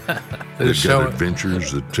happen. They've showing- got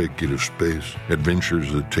adventures that take you to space,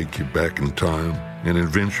 adventures that take you back in time, and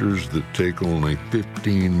adventures that take only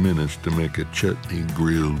 15 minutes to make a chutney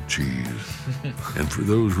grilled cheese. And for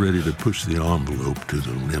those ready to push the envelope to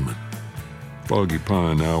the limit, Foggy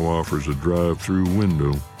Pine now offers a drive-through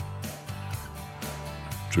window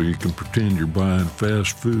so you can pretend you're buying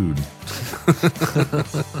fast food.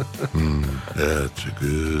 That's a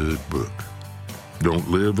good book.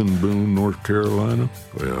 Don't live in Boone, North Carolina?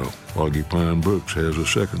 Well, Foggy Pine Books has a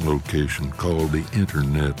second location called the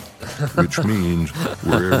Internet, which means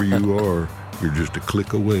wherever you are, you're just a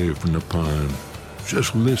click away from the pine.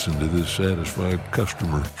 Just listen to this satisfied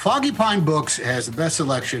customer. Foggy Pine Books has the best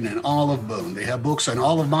selection in all of Boone. They have books on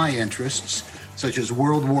all of my interests, such as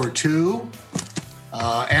World War II,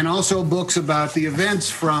 and also books about the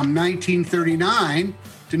events from 1939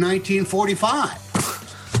 to 1945.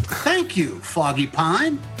 Thank you, Foggy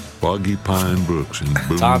Pine. Foggy Pine Books in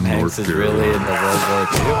Boone, Tom Hanks North is Carolina. really into World War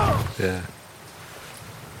II. Yeah.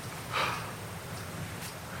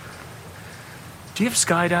 Do you have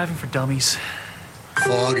skydiving for dummies?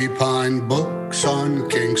 Foggy Pine Books on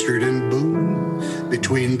King Street in Boone,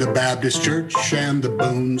 between the Baptist Church and the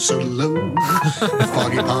Boone Saloon.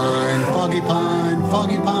 Foggy Pine, Foggy Pine,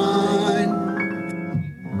 Foggy Pine.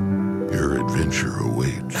 Your adventure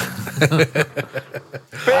awaits.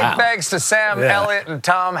 Big thanks to Sam Elliott and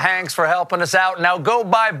Tom Hanks for helping us out. Now go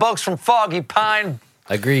buy books from Foggy Pine.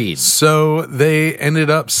 Agreed. So they ended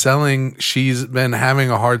up selling. She's been having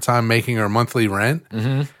a hard time making her monthly rent.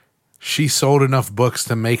 Mm-hmm. She sold enough books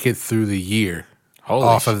to make it through the year Holy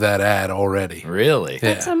off shit. of that ad already. Really?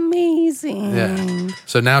 That's amazing. Yeah.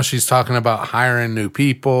 So now she's talking about hiring new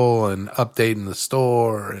people and updating the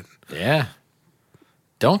store. And Yeah.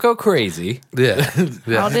 Don't go crazy. Yeah. How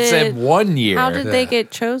yeah. did, Said 1 year. How did they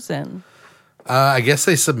get chosen? I guess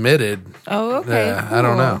they submitted. Oh, okay. Yeah, I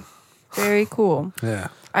don't cool. know. Very cool. Yeah.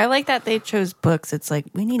 I like that they chose books. It's like,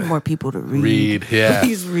 we need more people to read. Read. Yeah.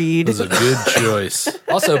 Please read. It was a good choice.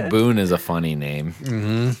 Also, Boone is a funny name.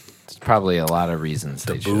 Mm-hmm. There's probably a lot of reasons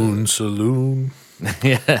they chose Boone Saloon.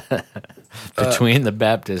 it. Between the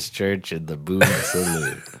Baptist Church and the Boone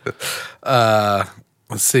Saloon.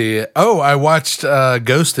 Let's see. Oh, I watched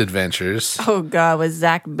Ghost Adventures. Oh, God, with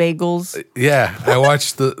Zach Bagels. Yeah, I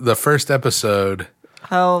watched the first episode.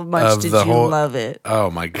 How much Of did the you whole- love it?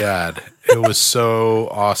 Oh my God. It was so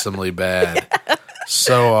awesomely bad.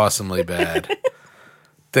 So awesomely bad.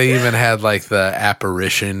 They even had like the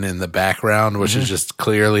apparition in the background, which is just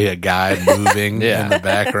clearly a guy moving Yeah. in the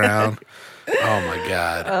background. Oh my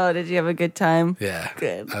God. Oh, did you have a good time? Yeah.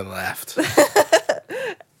 Good. I laughed.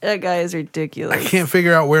 That guy is ridiculous. I can't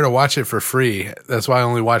figure out where to watch it for free. That's why I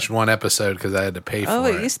only watched one episode because I had to pay for Oh,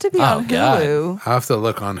 it. it used to be Oh, on God. Hulu. I'll have to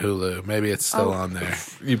look on Hulu. Maybe it's still on there.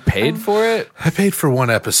 You paid for it? I paid for one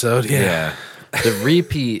episode. Yeah. The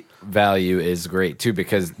repeat value is great too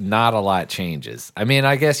because not a lot changes. I mean,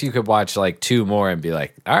 I guess you could watch like 2 more and be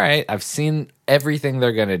like, all right, I've seen everything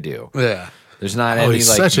they're going to do. Yeah. There's not Oh, any he's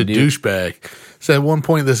like such a new- douchebag. So at one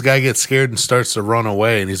point, this guy gets scared and starts to run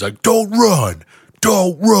away, and he's like, "Don't run!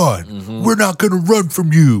 Don't run! Mm-hmm. We're not gonna run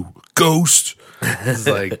from you, ghost." It's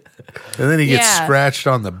like, and then he gets Yeah. scratched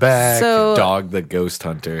on the back. So Dog the Ghost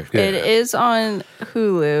Hunter. it is on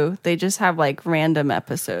Hulu. They just have like random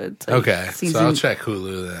episodes. Like okay, so Season, I'll check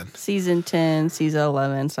Hulu then. season 10, season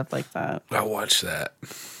 11, stuff like that. I'll watch that.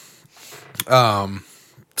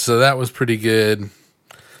 So that was pretty good.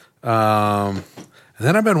 And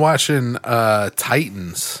then I've been watching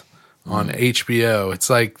Titans on HBO. It's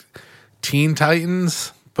like Teen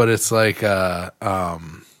Titans, but it's like a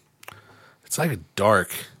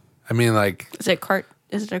dark. I mean, like Is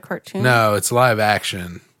it a cartoon? no, it's live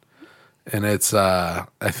action, and it's I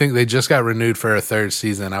think they just got renewed for a 3rd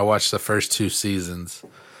season. I watched the first 2 seasons,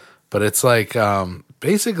 but it's like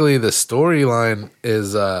basically the storyline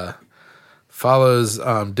is follows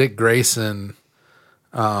Dick Grayson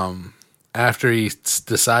after he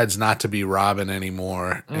decides not to be Robin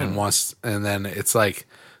anymore and then it's like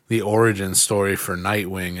the origin story for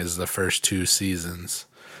Nightwing is the first 2 seasons.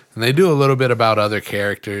 And they do a little bit about other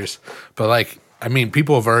characters, but like, I mean,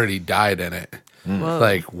 people have already died in it. Whoa.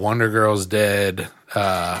 Like Wonder Girl's dead,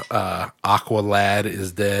 Aqualad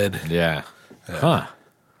is dead. Yeah. Huh.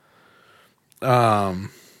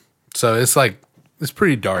 So it's like, it's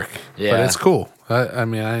pretty dark, but Yeah. it's cool. I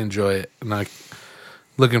mean, I enjoy it. And I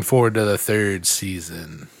looking forward to the 3rd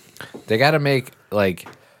season. They got to make like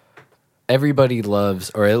everybody loves,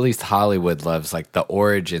 or at least Hollywood loves, like the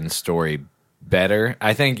origin story better.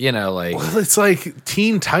 I think, you know, like Well, it's like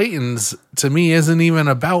Teen Titans to me isn't even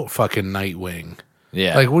about fucking Nightwing.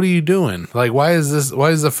 yeah, Like, what are you doing? Like, why is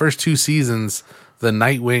the first 2 seasons the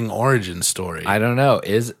Nightwing origin story? I don't know.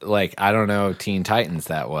 I don't know Teen Titans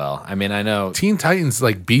that well. I mean, I know Teen Titans,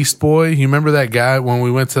 like Beast Boy. You remember that guy when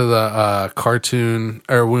we went to the cartoon,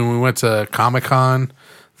 or when we went to Comic-Con,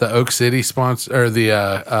 the Oak City sponsor, or the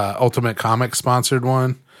Ultimate Comics sponsored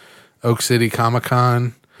one, Oak City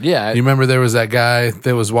Comic-Con. yeah, You remember there was that guy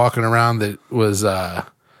that was walking around that was the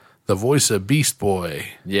voice of Beast Boy.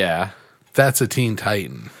 yeah. That's a Teen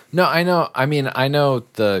Titan. No, I know. I mean, I know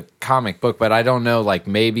the comic book, but I don't know. Like,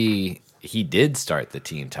 maybe he did start the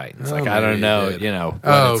Teen Titans. Like, I maybe don't he know. did. You know what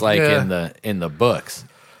Oh, it's like yeah. in the books.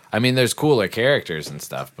 I mean, there's cooler characters and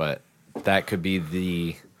stuff, but that could be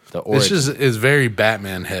the origin. This is very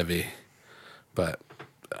Batman heavy, but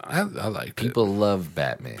I like People love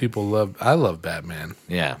Batman. I love Batman.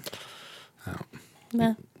 Yeah.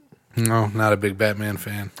 Nah. No, not a big Batman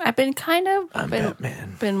fan. I've been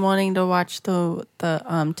Batman. been wanting to watch the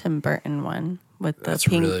Tim Burton one with the That's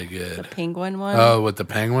really good. the penguin one. Oh, with the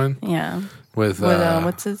Penguin Yeah. with With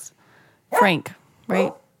what's his Frank,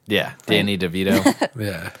 right? Yeah. Danny DeVito.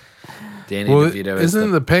 yeah. Danny Well, DeVito is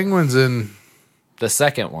isn't the Penguins in the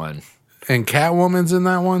second one. and Catwoman's in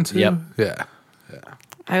that one too? Yep. Yeah.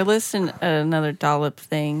 I listened to another Dollop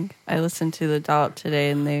thing. I listened to the Dollop today,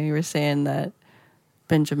 and they were saying that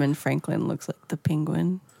Benjamin Franklin looks like the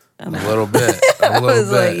penguin. A little bit. A I little was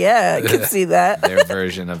bit. like, yeah, I can see that. Their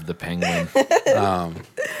version of the Penguin.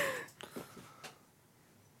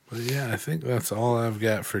 But yeah, I think that's all I've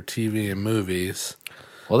got for TV and movies.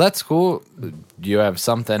 Well, that's cool. Do you have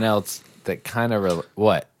something else that kind of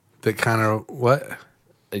what? That kind of what?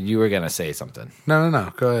 You were gonna say something.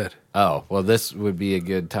 No. Go ahead. Oh, well, this would be a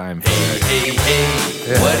good time for What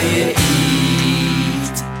do you eat?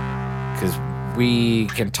 because we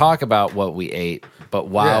can talk about what we ate, But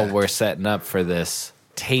while Yeah. we're setting up for this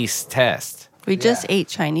taste test, We just ate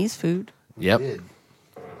Chinese food. yep,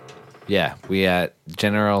 yeah, we had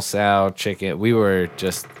General Tso chicken. We were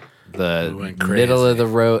just the We went middle crazy. of the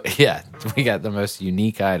road. Yeah, we got the most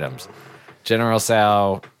unique items: General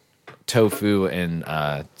Tso, tofu, and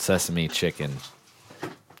sesame chicken,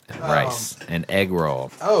 and rice, and egg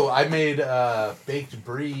roll. Oh, I made baked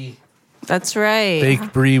brie. That's right.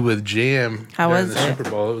 Baked brie with jam. How during was the it? Super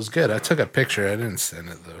Bowl? It was good. I took a picture. I didn't send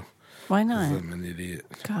it though. Why not? I'm an idiot.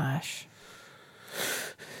 Gosh.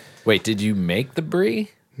 Wait, did you make the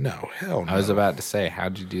brie? No, hell no. I was about to say,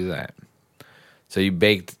 how'd you do that? So you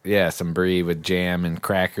baked, some brie with jam and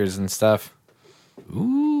crackers and stuff.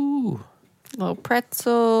 Ooh, Little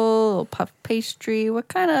pretzel, little puff pastry. What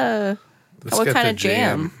kind of Let's what get kind the of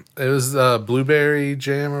jam? It was blueberry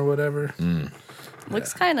jam or whatever.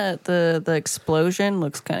 Looks kind of the explosion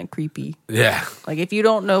looks kind of creepy. Yeah, Like if you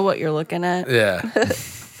don't know what you're looking at. yeah.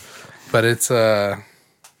 But it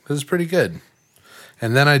was pretty good.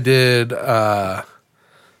 And then I did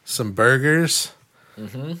some burgers.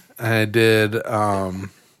 Mm-hmm. I did.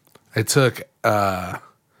 I took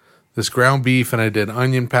this ground beef and I did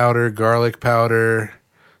onion powder, garlic powder,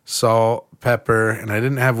 salt, pepper, and I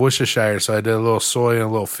didn't have Worcestershire, so I did a little soy and a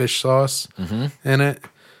little fish sauce in it.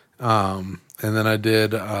 And then I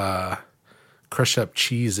did crush up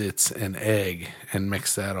Cheez-Its and egg and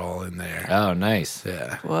mix that all in there. oh, nice.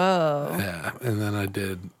 Yeah. Whoa. Yeah, and then I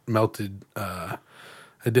did melted.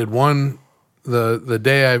 I did one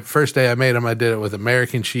the first day I made them. I did it with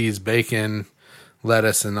American cheese, bacon,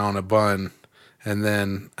 lettuce, and on a bun. And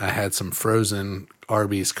then I had some frozen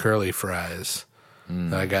Arby's curly fries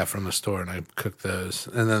that I got from the store, and I cooked those.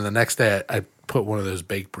 And then the next day I put one of those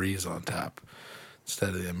baked bries on top instead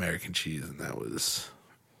of the American cheese, and that was.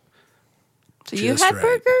 So you just had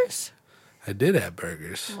right. burgers? I did have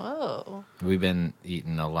burgers. Whoa. We've been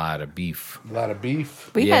eating a lot of beef. A lot of beef.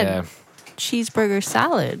 We Yeah. had cheeseburger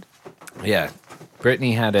salad. Yeah.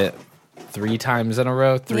 Brittany had it 3 times in a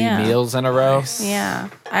row, 3 Yeah. meals in a row. Yeah.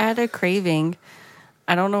 I had a craving.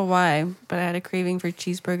 I don't know why, but I had a craving for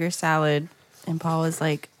cheeseburger salad. And Paul was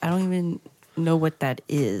like, I don't even know what that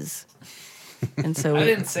is. And so I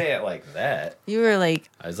didn't say it like that. you were like,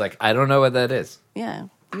 I was like, I don't know what that is. yeah,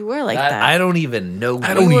 you were like that. I don't even know.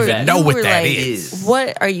 I don't You were- even know you what were that like, is.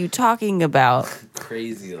 What are you talking about?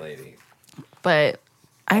 Crazy lady. But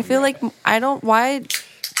I feel like I don't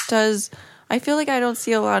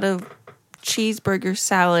see a lot of cheeseburger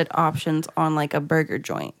salad options on like a burger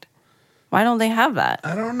joint. Why don't they have that?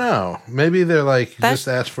 I don't know. Maybe they're like, That- just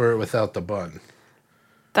ask for it without the bun.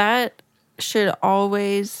 That should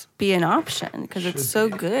always be an option because it's so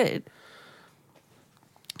good.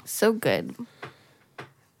 So good.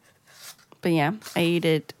 But yeah, I ate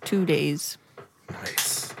it 2 days.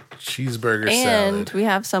 Nice. Cheeseburger And salad. we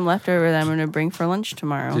have some left over that I'm going to bring for lunch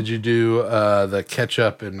tomorrow. Did you do the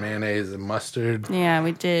ketchup and mayonnaise and mustard? Yeah,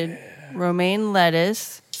 we did romaine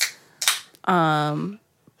lettuce.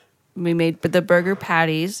 We made the burger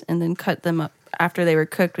patties and then cut them up. After they were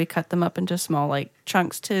cooked, we cut them up into small like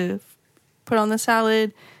chunks to put on the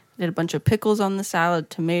salad. Did a bunch of pickles on the salad,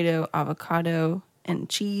 tomato, avocado, and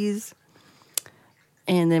cheese.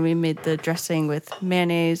 And then we made the dressing with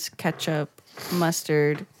mayonnaise, ketchup,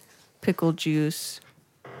 mustard, pickle juice,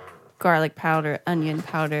 garlic powder, onion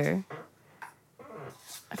powder.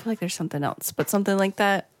 I feel like there's something else, but something like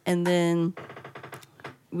that. And then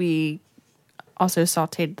we also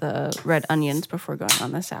sauteed the red onions before going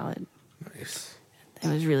on the salad. Nice. It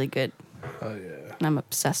was really good. Oh, yeah. And I'm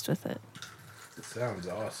obsessed with it. It sounds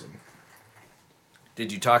awesome.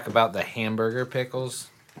 Did you talk about the hamburger pickles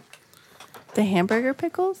The hamburger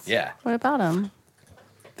pickles? Yeah. What about them?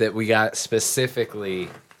 that we got specifically?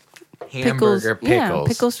 Hamburger pickles. Yeah,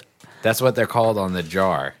 pickles. That's what they're called on the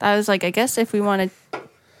jar. I was like, I guess if we want to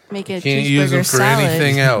make a Can't cheeseburger use them for salad,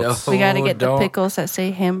 anything else. we got to No, get the don't. pickles that say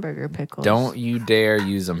hamburger pickles. Don't you dare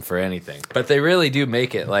use them for anything. But they really do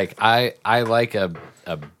make it like I like a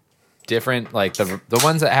different like the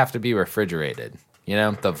ones that have to be refrigerated. You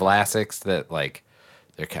know, the Vlasics that like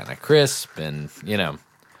they're kind of crisp and you know,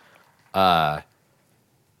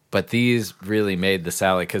 but these really made the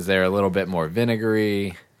salad because they're a little bit more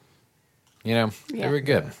vinegary. You know, Yeah. they were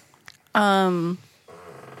good. And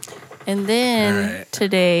then All right.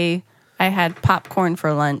 today I had popcorn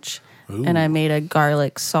for lunch, and I made a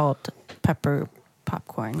garlic salt pepper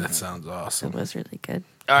popcorn. That sounds It awesome. was really good.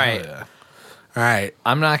 All right, Yeah. All right.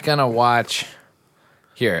 I'm not gonna watch.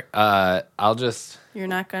 Here, I'll just. You're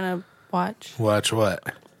not gonna watch? Watch what?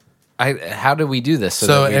 How do we do this? So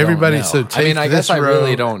that we don't everybody- know? so I take mean, I this guess I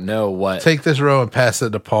really row- don't know what. Take this row and pass it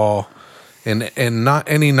to Paul in not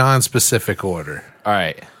any non-specific order. All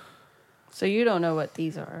right. So you don't know what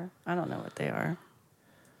these are. I don't know what they are.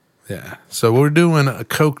 Yeah. So we're doing a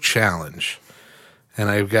Coke challenge, and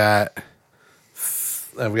I've got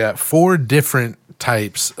 4 different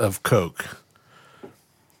types of Coke.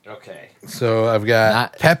 Okay. So I've got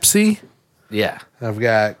Not- Pepsi. Yeah. I've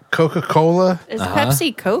got Coca-Cola. Is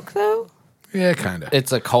Pepsi Coke though? Yeah, kind of.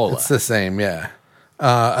 It's a cola. It's the same. Yeah.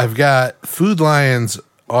 I've got Food Lion's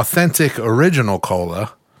authentic original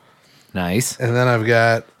cola, Nice. and then I've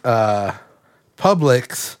got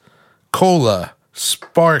Publix Cola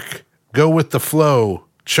Spark Go with the Flow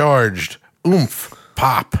Charged Oomph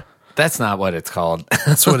Pop. That's not what it's called.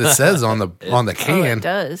 That's what it says on the Oh, can. it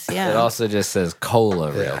does. It Yeah. also just says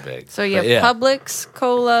cola real big. So you have But Publix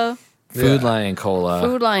Cola, Food Lion Cola,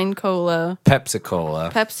 Food Line Cola, Pepsi Cola,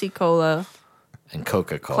 Pepsi Cola, and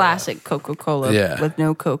Coca-Cola. classic Coca-Cola Yeah. with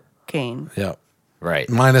no cocaine. Yep. Right.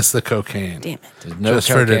 Minus the cocaine. Damn it. There's no Just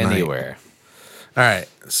for Coke tonight. anywhere. All right.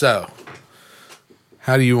 So,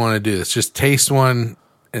 how do you want to do this? Just taste one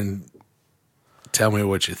and tell me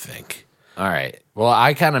what you think. All right. Well,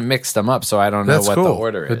 I kind of mixed them up, so I don't know That's what cool. the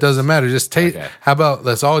order is. It doesn't matter. Just taste. Okay. How about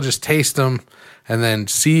let's all just taste them and then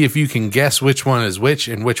see if you can guess which one is which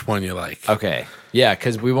and which one you like. Okay. Yeah,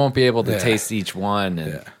 because we won't be able to Yeah. taste each one.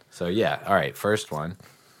 And Yeah. So, yeah. All right. First one.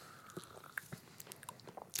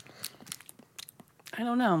 I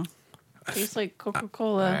don't know. Tastes like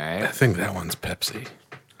Coca-Cola. All I right. think that one's Pepsi.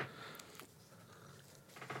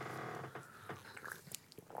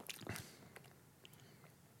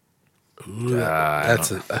 Ooh,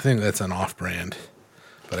 that's I think that's an off-brand,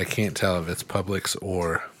 but I can't tell if it's Publix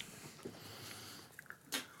or.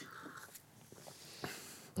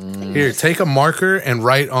 Here, take a marker and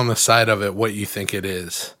write on the side of it what you think it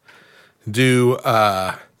is. Do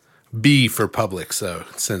B for Publix, though,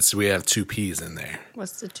 since we have 2 P's in there.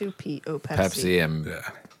 What's the 2P? Oh, Pepsi. Pepsi and Yeah,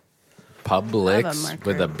 Publix marker.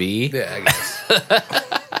 with a B. yeah,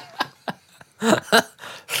 I guess.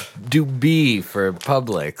 Do B for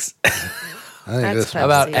Publix. I think That's this How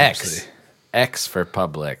about Pepsi. X? X for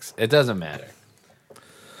Publix. It doesn't matter.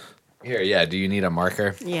 Here, yeah. Do you need a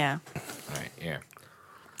marker? Yeah. All right, here.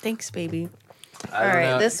 Thanks, baby. I don't All right,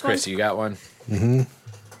 know. this Chris, one- you got one?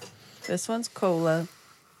 This one's Cola.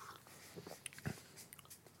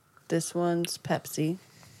 This one's Pepsi.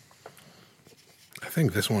 I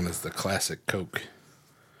think this one is the classic Coke.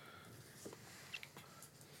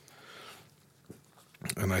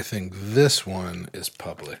 And I think this one is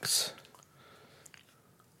Publix.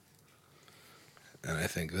 And I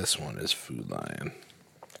think this one is Food Lion.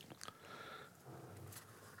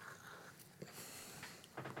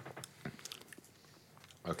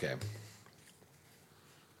 Okay.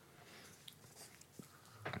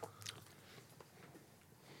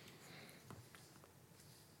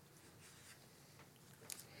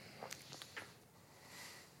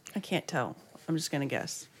 I can't tell. I'm just gonna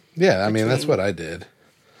guess. Yeah, I mean, that's Between- what I did.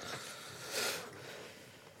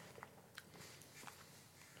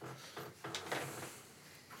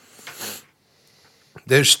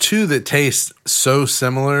 There's 2 that taste so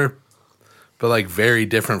similar, but like very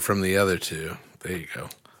different from the other 2. There you go.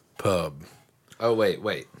 Pub. Oh,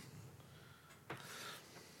 wait.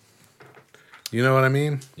 You know what I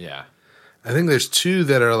mean? Yeah. I think there's 2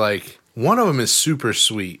 that are like, one of them is super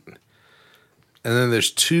sweet. And then there's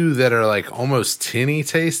 2 that are like almost tinny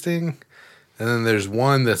tasting. And then there's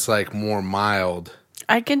one that's like more mild.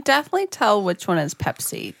 I can definitely tell which one is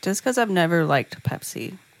Pepsi, just because I've never liked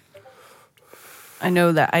Pepsi. I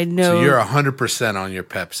know that. I know. So you're 100% on your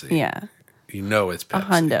Pepsi. yeah, You know it's a Pepsi.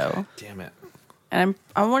 hundo. Damn it. And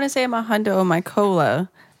I want to say I'm a hundo on my cola.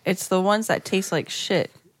 It's the ones that taste like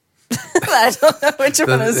shit. I don't know which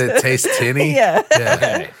one Does is it taste tinny? Yeah.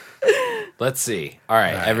 Okay. Let's see. All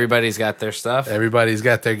right. Everybody's got their stuff. Everybody's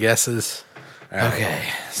got their guesses. Okay.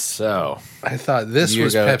 So, I thought this You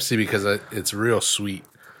was go. Pepsi because it's real sweet.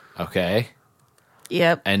 okay.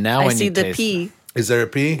 Yep. And now I when see you the taste- P. Is there a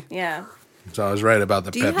P? Yeah. So I was right about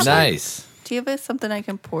the Do you Pepsi. have Nice. Do you have something I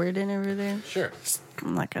can pour it in over there? Sure.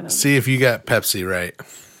 I'm not gonna. See if you got Pepsi right.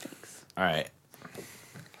 All right.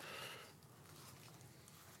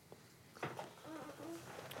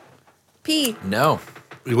 P. No.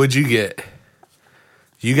 What'd you get?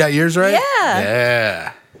 You got yours right? Yeah.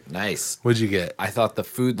 Yeah. Nice. What'd you get? I thought the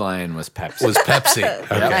Food Lion was Pepsi. Was Pepsi.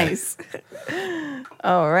 Okay. Nice.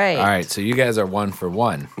 All right. All right. So you guys are 1 for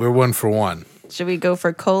 1. We're 1 for 1. Should we go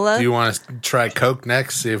for cola? Do you want to try Coke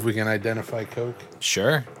next? See if we can identify Coke.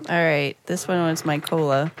 Sure. All right. This one was my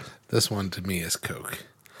cola. This one to me is Coke.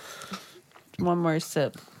 One more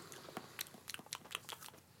sip.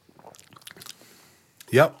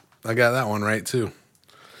 Yep. I got that one right too.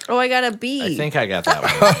 Oh, I got a B. I think I got that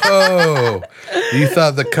one. Oh, you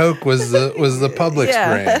thought the Coke was the Publix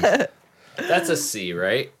brand? That's a C,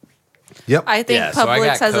 right? Yep. I think Yeah, so I Publix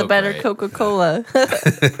got has a Coke better right. Coca-Cola.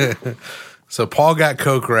 So Paul got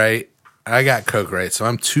Coke right. I got Coke right. So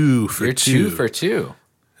I'm 2 for You're 2. 2 for 2.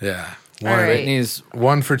 Yeah. All right. Brittany's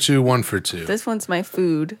 1 for 2. 1 for 2. This one's my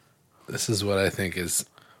food. This is what I think is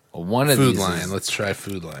one of Food these. Lion. Is, Let's try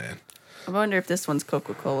Food Lion. I wonder if this one's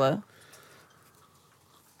Coca-Cola.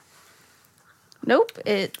 Nope,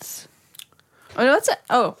 it's... Oh,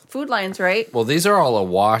 no, Food Lion's right. well, these are all a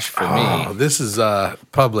wash for Oh, me. this is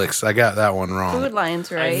Publix. I got that one wrong. Food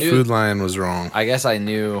Lion's right. knew- Food Lion was wrong. I guess I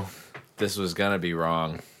knew this was gonna be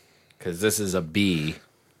wrong because this is a B,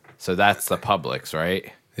 so that's the Publix,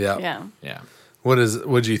 right? Yeah. Yeah. Yeah. What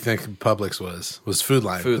do you think Publix was? Was Food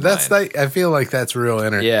Lion? Food But that's Lion. like, I feel like that's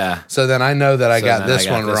real Yeah. So then I know that I So got then this, I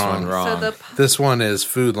got one, this wrong. one wrong. So This one is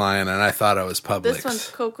Food Lion, and I thought it was Publix. this one's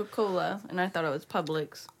Coca-Cola, and I thought it was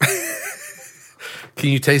Publix. Can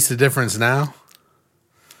you taste the difference now?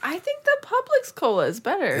 I think the Publix Cola is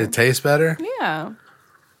better. It tastes better. Yeah.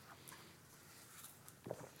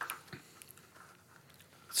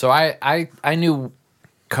 So I knew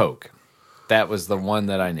Coke. That was the one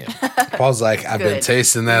that I knew. Paul's like, I've been Good.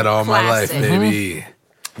 tasting that all my life, Classic. baby.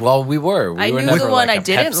 Well, we were. We I were knew never the one like I a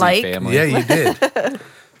didn't Pepsi like. Family. Yeah, you did.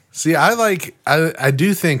 See, I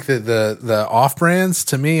do think that the off brands,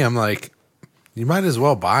 to me, I'm like, you might as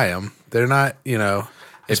well buy them. They're not,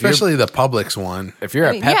 especially the Publix one. If you're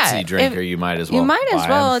a mean, yeah, Pepsi drinker, if- you might as well. You might as buy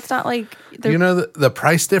well. 'em. It's not like they're You know the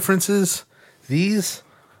price differences. These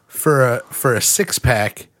for a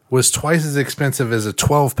 6-pack was twice as expensive as a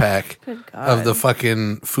 12-pack Good of God. the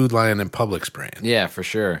fucking Food Lion and Publix brand. Yeah, for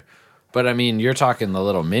sure. But I mean, you're talking the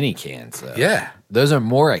little mini cans, though. Yeah, Those are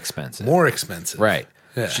more expensive. more expensive. Right.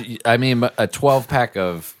 Yeah. I mean, a 12-pack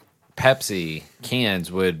of Pepsi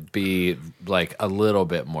cans would be like a little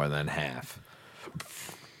bit more than half.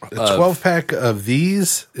 A 12-pack of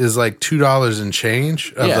these is like $2 and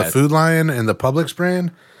change of Yeah. the Food Lion and the Publix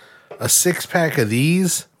brand. A 6-pack of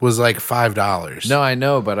these was like $5. No, I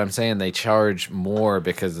know, but I'm saying they charge more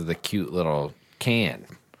because of the cute little can.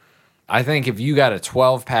 I think if you got a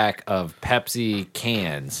 12-pack of Pepsi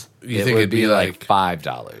cans, You it think would it'd be be like like-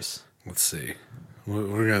 $5. Let's see.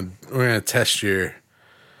 We're gonna test your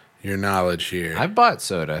knowledge here. I bought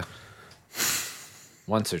soda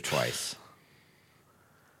once or twice.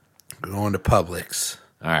 Going to Publix.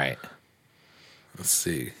 All right. Let's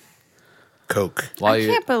see. Coke. While I you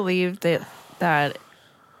can't believe that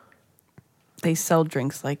they sell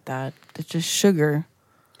drinks like that. It's just sugar.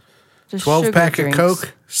 Just 12-pack sugar of drinks.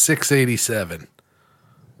 Coke, $6.87.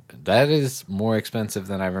 that is more expensive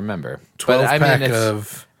than I remember. 12-pack it's,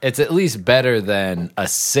 of it's at least better than a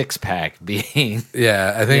 6-pack being.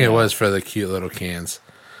 yeah, I think Yeah. it was for the cute little cans.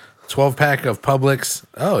 12-pack of Publix.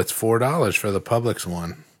 Oh, it's $4 for the Publix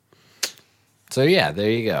one. So yeah, there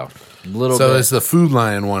you go. A little So bit. it's the Food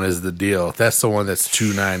Lion one is the deal. That's the one that's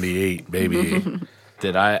 $2.98, baby.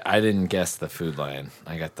 Did I didn't guess the Food Lion.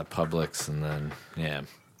 I got the Publix and then yeah.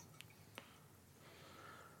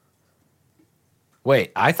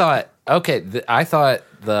 Wait, I thought I thought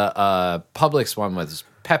the Publix one was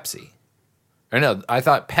Pepsi. Or no, I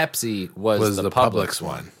thought Pepsi was the Publix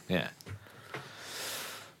one. Yeah.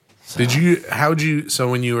 So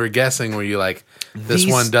when you were guessing, were you like, this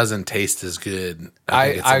These- one doesn't taste as good?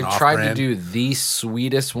 I think it's an tried to off-brand. do the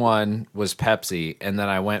sweetest one was Pepsi, and then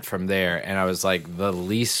I went from there, and I was like, the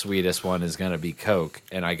least sweetest one is going to be Coke,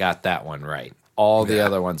 and I got that one right. All the Yeah.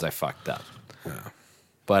 other ones I fucked up.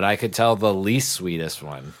 But I could tell the least sweetest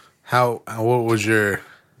one, What was your...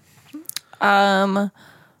 the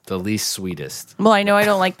least sweetest. Well, I know I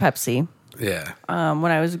don't like Pepsi. Yeah.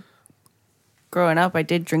 When I was growing up, I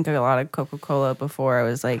did drink a lot of Coca-Cola before. I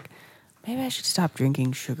was like, maybe I should stop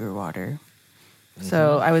drinking sugar water.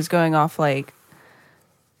 So I was going off like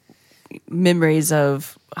memories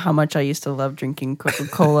of how much I used to love drinking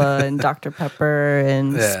Coca-Cola and Dr. Pepper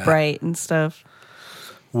and Yeah. Sprite and stuff.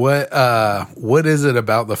 What is it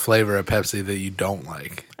about the flavor of Pepsi that you don't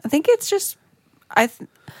like? I think it's just I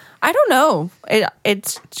don't know.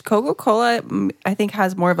 It's Coca-Cola. I think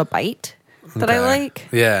has more of a bite that I Okay. like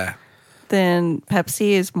Yeah. than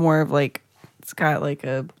Pepsi is more of like it's got like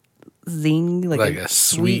a zing, like Like a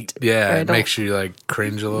sweet. Yeah. I It don't- makes you like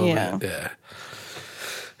cringe a little Yeah. bit.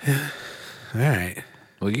 Yeah. All right.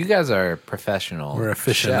 Well, you guys are professional. We're chefs.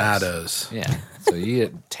 aficionados. Yeah. So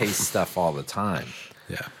you taste stuff all the time.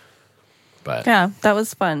 Yeah. But Yeah, that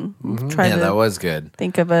was fun. Try yeah, to that was good.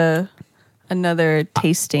 think of a another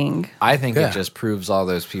tasting. I think Yeah. it just proves all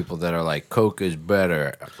those people that are like Coke is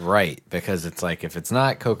better, right? Because it's like if it's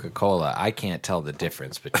not Coca-Cola, I can't tell the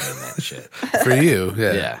difference between that shit. For you,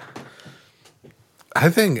 yeah. Yeah. I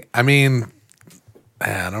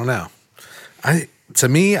don't know. To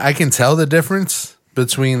me, I can tell the difference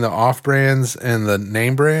between the off brands and the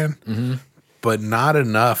name brand, but not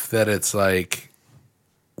enough that it's like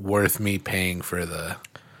worth me paying for the.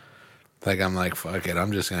 Like I'm like, fuck it,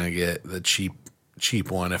 I'm just gonna get the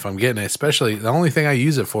cheap one if I'm getting it. Especially the only thing I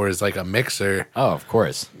use it for is like a mixer. Oh, of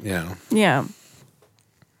course. You know. Yeah.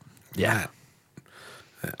 Yeah.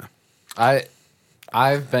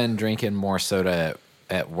 I've been drinking more soda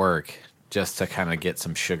at work just to kind of get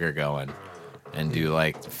some sugar going and do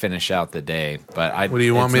like finish out the day. But What do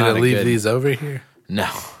you want me to leave these over here? No.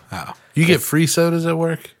 Oh, you get free sodas at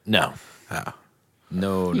work? No. Oh,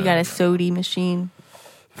 No. You got a soda machine.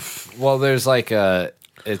 Well, there's like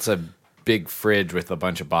it's a big fridge with a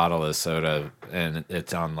bunch of bottles of soda, and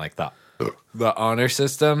it's on like the honor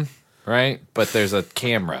system, right? But there's a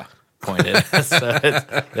camera pointed, so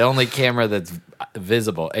it's the only camera that's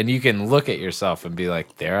visible, and you can look at yourself and be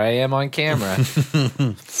like, "There I am on camera."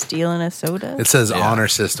 Stealing a soda. it says honor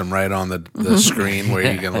system right on the screen where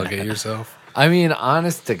you can look at yourself. I mean,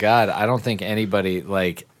 honest to God, I don't think anybody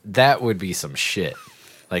like that would be some shit.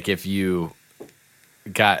 Like if you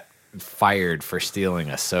got fired for stealing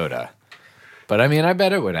a soda. But I mean, I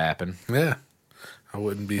bet it would happen. Yeah, I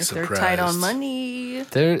wouldn't be If surprised. they're tight on money.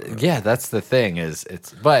 Yeah, that's the thing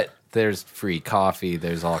but there's free coffee,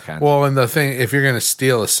 there's all kinds Well, and the thing, if you're gonna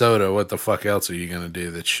steal a soda, what the fuck else are you gonna do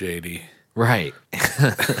that's shady? right.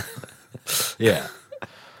 Yeah.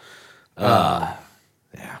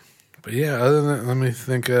 Yeah. But yeah, other than let me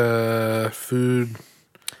think. Food.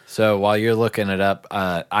 So while you're looking it up,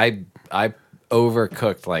 I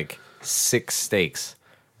overcooked like 6 steaks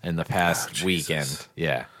in the past weekend.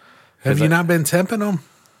 Yeah. Have you not been temping them?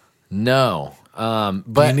 No. Do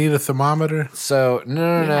But you need a thermometer? so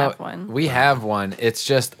no. We have one. We have one. It's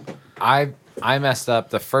just I messed up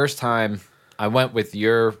the first time. I went with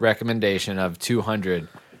your recommendation of 200,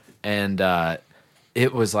 and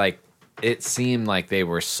it was like it seemed like they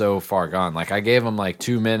were so far gone. Like I gave them like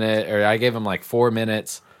 2 minutes, or I gave them like 4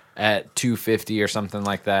 minutes at 250 or something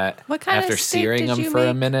like that. What kind of after steak searing did them you for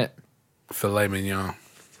a make? minute? Filet mignon.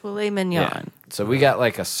 Filet mignon. Yeah. So we got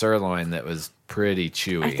like a sirloin that was pretty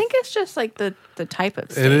chewy. I think it's just like the type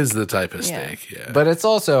of steak. It is the type of Yeah. steak. Yeah. But it's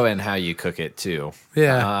also in how you cook it too.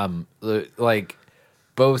 Yeah. Like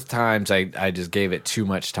both times I just gave it too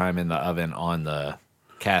much time in the oven on the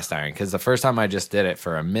cast iron, because the first time I just did it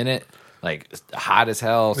for a minute, like hot as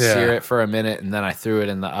hell, Yeah. sear it for a minute, and then I threw it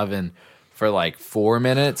in the oven for like 4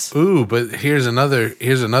 minutes. Ooh, but here's another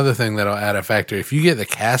thing that'll add a factor. If you get the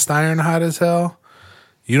cast iron hot as hell,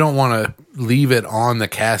 you don't want to leave it on the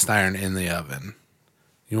cast iron in the oven.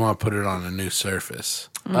 You want to put it on a new surface.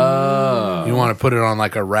 Oh. You want to put it on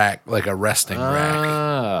like a rack, like a resting rack.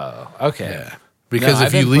 Oh, okay. Yeah. Because No, if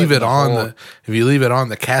I've you been leave putting it on whole- if you leave it on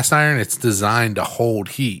the cast iron, it's designed to hold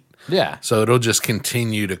heat. Yeah. So it'll just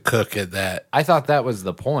continue to cook at that. I thought that was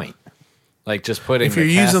the point. Like just putting If you're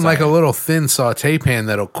the cast using like a iron- little thin saute pan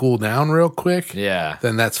that'll cool down real quick, Yeah.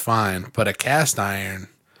 then that's fine. But a cast iron,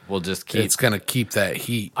 We'll just keep it's going to keep that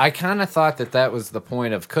heat. I kind of thought that was the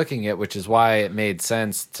point of cooking it, which is why it made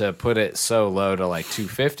sense to put it so low to like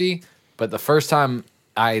 250. But the first time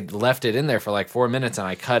I left it in there for like 4 minutes and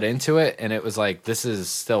I cut into it, and it was like, this is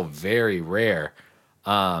still very rare.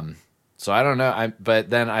 So I don't know. But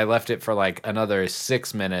then I left it for like another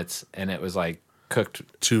 6 minutes, and it was like cooked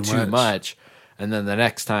Too too much. much. And then the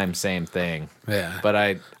next time, same thing. Yeah. But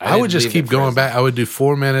I would didn't just leave keep it going frozen. back. I would do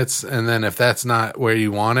 4 minutes, and then if that's not where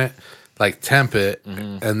you want it, like temp it,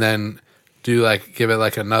 Mm-hmm. and then do like give it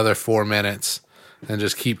like another 4 minutes, and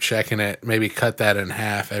just keep checking it. Maybe cut that in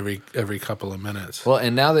half every couple of minutes. Well,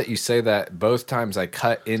 and now that you say that, both times I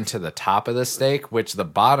cut into the top of the steak, which the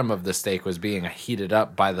bottom of the steak was being heated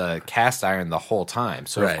up by the cast iron the whole time.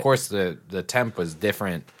 So, Right. of course, the temp was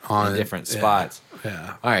different On in different yeah, spots.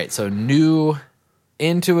 Yeah. All right, so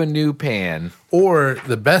into a new pan. Or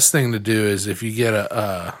the best thing to do is if you get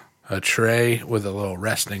a tray with a little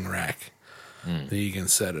resting rack that you can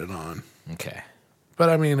set it on. Okay. But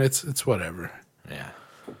I mean, it's whatever. Yeah.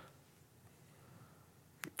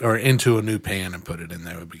 Or into a new pan and put it in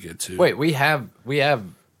there would be good too. Wait, we have.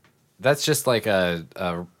 That's just like a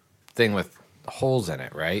thing with holes in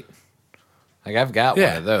it, right? Like I've got one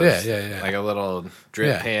Yeah, of those. yeah. Like a little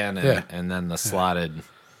drip Yeah, pan yeah. and then the slotted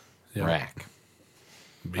Yeah. rack.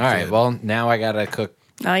 Be All right. good. Well, now I gotta cook.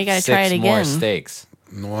 Now you gotta 6 try it more again. steaks.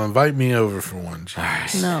 Well, invite me over for one,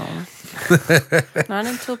 James. No. Not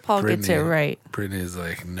until Paul gets it right. Brittany's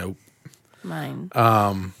like, nope. Mine.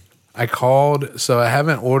 I called, so I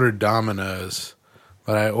haven't ordered Domino's,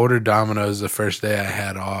 but I ordered Domino's the first day I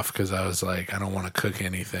had off because I was like, I don't want to cook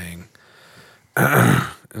anything. And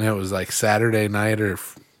it was like Saturday night or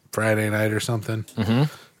Friday night or something.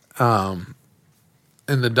 And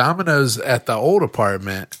the Domino's at the old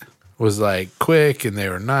apartment was like quick and they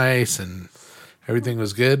were nice and everything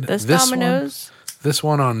was good. This Domino's this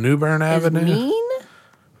one on New Bern is Avenue. mean?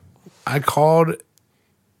 I called.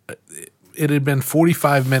 It had been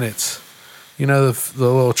 45 minutes. You know, the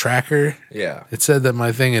little tracker? Yeah. It said that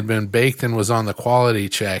my thing had been baked and was on the quality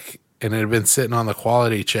check, and it had been sitting on the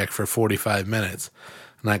quality check for 45 minutes.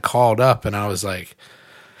 And I called up, and I was like,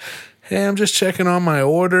 hey, I'm just checking on my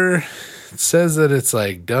order. It says that it's,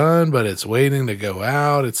 like, done, but it's waiting to go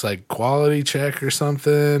out. It's, like, quality check or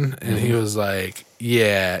something. And he was like,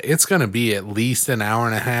 yeah, it's going to be at least an hour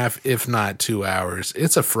and a half, if not 2 hours.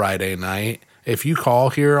 It's a Friday night. If you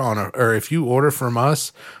call here or if you order from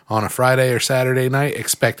us on a Friday or Saturday night,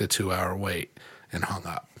 expect a 2-hour wait, and hung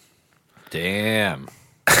up. Damn.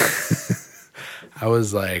 I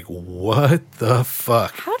was like, what the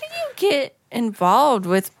fuck? How do you get involved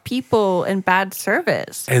with people in bad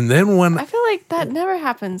service? And then when I feel like that never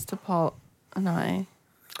happens to Paul and I.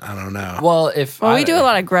 I don't know. Well, we do a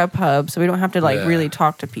lot of Grubhub, so we don't have to Yeah. really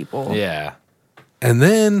talk to people. Yeah. And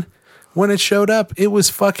then when it showed up, it was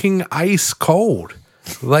fucking ice cold.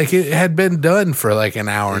 Like it had been done for like an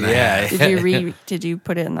hour and a half. Did you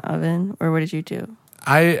put it in the oven, or what did you do?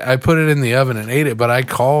 I put it in the oven and ate it, but I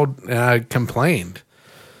called and I complained.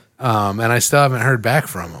 And I still haven't heard back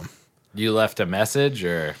from them. You left a message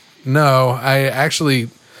or? No, I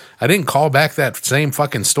didn't call back that same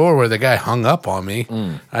fucking store where the guy hung up on me.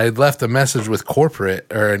 I had left a message with corporate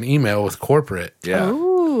or an email with corporate. Yeah.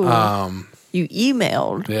 Ooh. You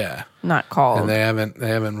emailed. Yeah. Not called. And they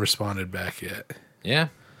haven't responded back yet. Yeah.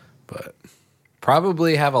 But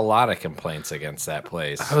probably have a lot of complaints against that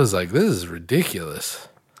place. I was like, this is ridiculous.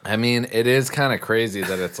 I mean, it is kind of crazy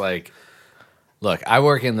that it's like, look, I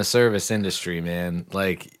work in the service industry, man.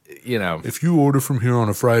 Like, you know, if you order from here on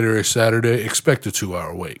a Friday or Saturday, expect a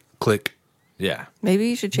 2-hour wait. Click. Yeah. Maybe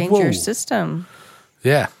you should change Whoa. your system.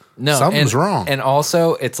 Yeah. No, something's wrong. And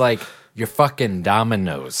also, it's like you're fucking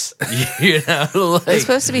Domino's. You know, like, It's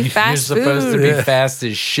supposed to be fast You're supposed to be Yeah. fast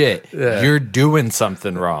as shit. Yeah. You're doing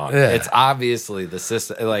something wrong. Yeah. It's obviously the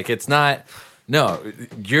system. Like, it's not. No,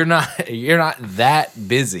 you're not. You're not that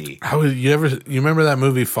busy. You remember that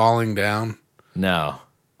movie Falling Down? No.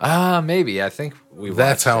 Maybe. I think we.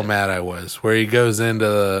 That's watched how it. mad I was. Where he goes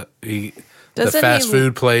into the Doesn't fast he-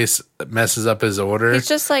 food place, messes up his order. He's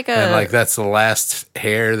just like and a- like that's the last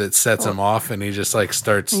hair that sets him off, and he just like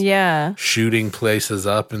starts Yeah. shooting places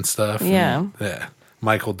up and stuff. Yeah. And, yeah.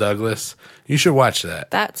 Michael Douglas. You should watch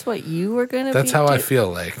that. That's what you were going to be That's how I do- feel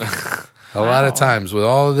like. A lot of times with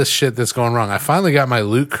all of this shit that's going wrong. I finally got my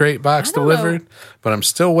Loot Crate box I don't delivered, know. but I'm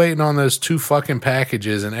still waiting on those 2 fucking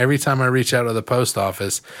packages. And every time I reach out to the post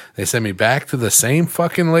office, they send me back to the same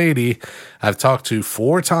fucking lady I've talked to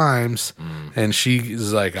 4 times. And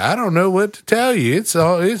she's like, I don't know what to tell you.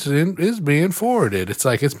 It's being forwarded. It's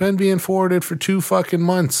like, it's been being forwarded for 2 fucking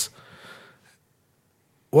months.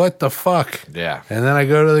 What the fuck? Yeah. And then I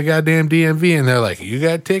go to the goddamn DMV and they're like, you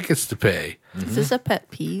got tickets to pay. Is this a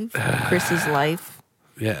pet peeve? Chris's life.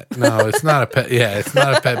 Yeah, no, it's not a pet. Yeah, it's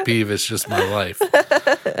not a pet peeve. It's just my life.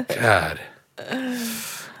 God.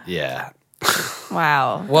 Yeah.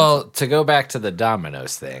 Wow. Well, to go back to the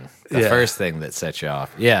Domino's thing, the Yeah. first thing that set you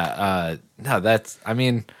off. Yeah. No, that's. I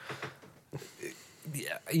mean,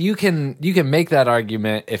 you can make that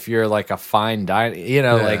argument if you're like a fine diner, you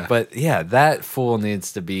know, Yeah. like. But yeah, that fool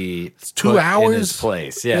needs to be 2 put hours in his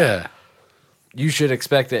place. Yeah. Yeah. You should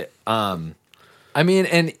expect it. I mean,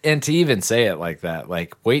 and to even say it like that,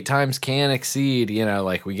 like wait times can exceed, you know,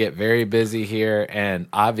 like we get very busy here and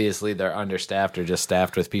obviously they're understaffed or just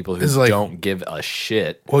staffed with people who It's like- don't give a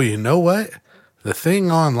shit. Well, you know what? The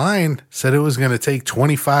thing online said it was going to take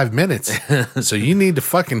 25 minutes. So you need to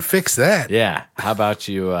fucking fix that. Yeah. How about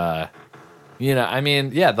you, you know, I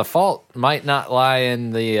mean, yeah, the fault might not lie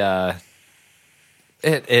in the,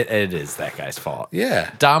 it is that guy's fault.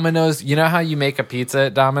 Yeah. Domino's, you know how you make a pizza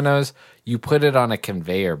at Domino's? You put it on a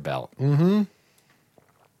conveyor belt. Mm-hmm.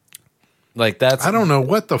 Like that's... I don't know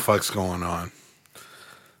what the fuck's going on.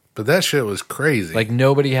 But that shit was crazy. Like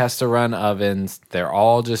nobody has to run ovens. They're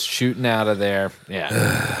all just shooting out of there.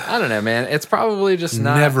 Yeah. I don't know, man. It's probably just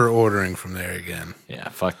not... Never ordering from there again. Yeah,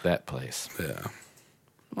 fuck that place. Yeah.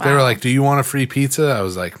 Wow. They were like, do you want a free pizza? I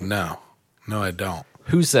was like, no. No, I don't.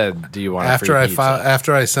 Who said, "Do you want a After free I pizza?"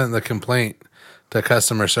 after I sent the complaint to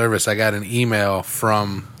customer service, I got an email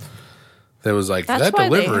from that was like, That's that why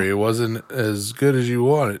they- delivery wasn't as good as you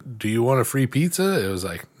wanted. Do you want a free pizza? It was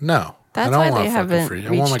like, no. That's I don't why want they fucking haven't free. I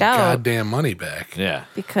want my reached out. goddamn money back. Yeah,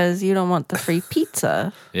 Because you don't want the free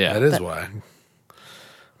pizza. yeah. That is why.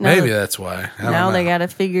 Now- Maybe that's why. I don't Now know. they got to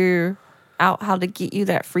figure out how to get you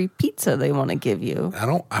that free pizza they want to give you.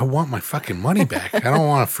 I want my fucking money back. I don't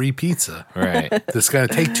want a free pizza. Right. That's going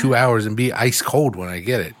to take 2 hours and be ice cold when I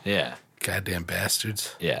get it. Yeah. Goddamn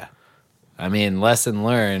bastards. Yeah. I mean, lesson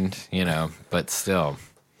learned, but still.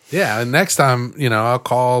 Yeah, and next time, I'll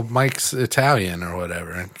call Mike's Italian or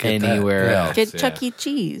whatever. And get that. Anywhere Yeah. else. Get Yeah. Chuck E.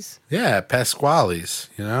 Cheese. Yeah, Pasquale's,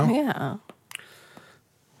 Yeah.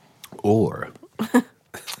 Or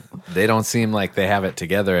they don't seem like they have it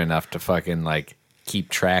together enough to fucking keep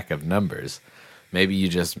track of numbers. Maybe you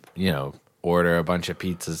just, order a bunch of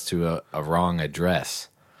pizzas to a wrong address.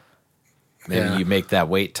 Maybe Yeah. you make that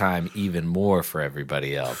wait time even more for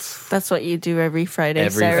everybody else. That's what you do every Friday,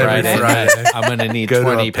 Every Saturday. Friday, I'm going to need Go to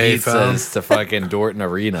a 20 payphone. pizzas to fucking Dorton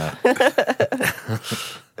Arena.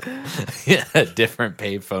 Yeah, a different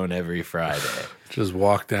payphone every Friday. just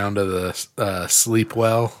walk down to the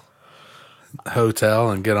Sleepwell hotel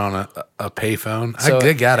and get on a payphone. So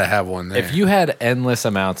they got to have one there. If you had endless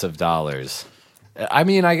amounts of dollars, I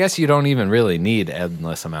mean, I guess you don't even really need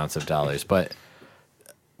endless amounts of dollars, but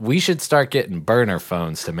we should start getting burner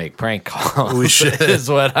phones to make prank calls. We should. Is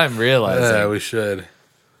what I'm realizing. Yeah, we should.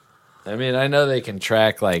 I mean, I know they can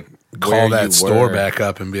track Call where that you store were. back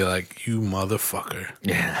up and be like, you motherfucker.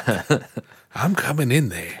 Yeah. I'm coming in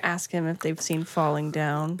there. Ask him if they've seen Falling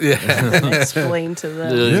Down. Yeah. And explain to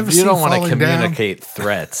them. You ever You seen don't want to Falling Down? communicate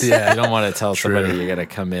threats. Yeah. You don't want to tell True. somebody you're going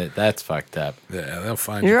to commit. That's fucked up. Yeah, they'll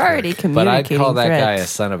find you. You're quick. already But communicating I'd call that guy a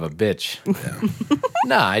threats. son of a bitch.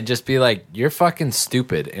 No, I'd just be like, you're fucking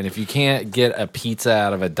stupid. And if you can't get a pizza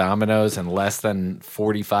out of a Domino's in less than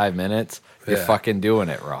 45 minutes, you're Yeah. fucking doing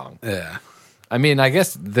it wrong. Yeah. I mean, I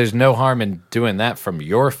guess there's no harm in doing that from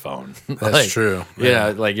your phone. That's true. Yeah,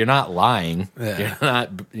 you're not lying. Yeah. You're not,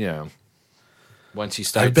 once you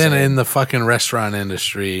start I've been saying- in the fucking restaurant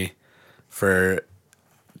industry for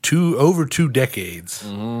over 2 decades.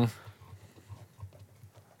 Mm-hmm.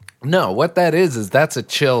 No, what that is that's a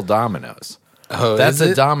chill Domino's. Oh, That's is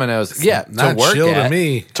a it? Domino's. Yeah, not to work chill at. to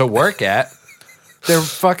me. To work at. Their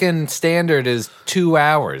fucking standard is 2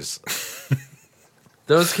 hours.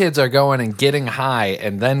 Those kids are going and getting high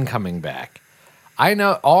and then coming back. I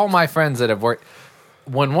know all my friends that have worked.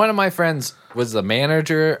 When one of my friends was the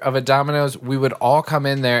manager of a Domino's, we would all come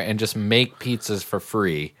in there and just make pizzas for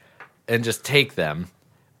free and just take them.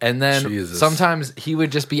 And then Jesus. sometimes he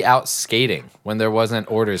would just be out skating when there wasn't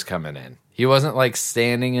orders coming in. He wasn't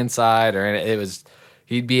standing inside or anything.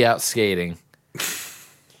 He'd be out skating.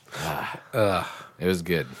 It was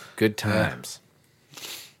good. Good times.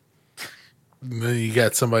 Then you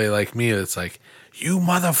got somebody like me that's like, you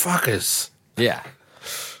motherfuckers. Yeah.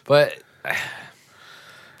 But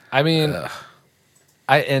I mean,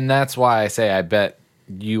 and that's why I say I bet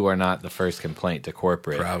you are not the first complaint to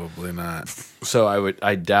corporate. Probably not. So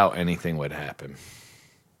I doubt anything would happen.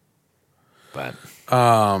 But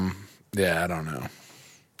Yeah, I don't know.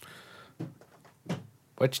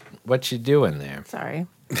 what you doing there? Sorry.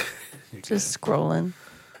 Just scrolling.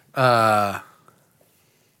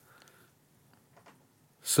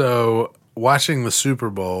 So watching the Super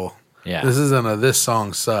Bowl. Yeah. This isn't a "This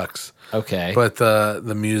Song Sucks," Okay. but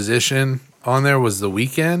the musician on there was The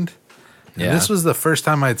Weeknd. And Yeah. this was the first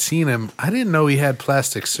time I'd seen him. I didn't know he had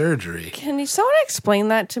plastic surgery. Can you someone explain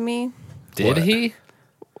that to me? Did What? he?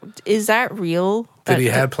 Is that real? Did he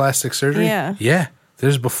That- have plastic surgery? Yeah. Yeah.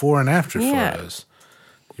 There's before and after Yeah. photos.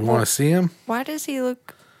 You want to see him? Why does he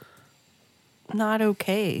look not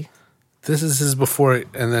okay? This is his before,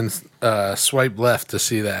 and then swipe left to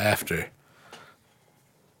see the after.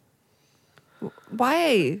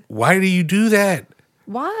 Why? Why do you do that?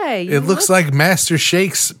 Why? It looks like Master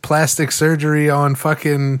Shake's plastic surgery on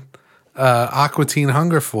fucking Aqua Teen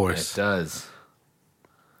Hunger It Force. does.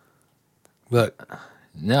 Look,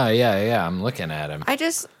 No, yeah. I'm looking at him.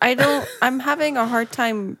 I don't. I'm having a hard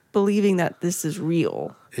time believing that this is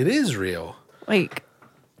real. it is real. Like,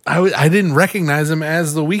 I didn't recognize him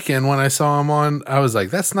as The Weeknd when I saw him on. I was like,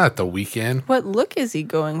 that's not The Weeknd. what look is he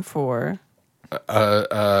going for?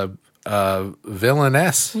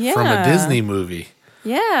 Villainess from a Yeah. Disney movie.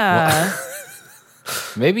 Yeah.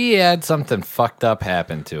 Maybe he had something fucked up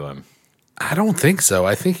happen to him. I don't think so.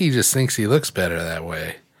 I think he just thinks he looks better that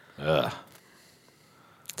way. Ugh.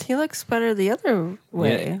 He looks better the other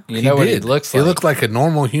way. You know what he did. looks He like? looked like a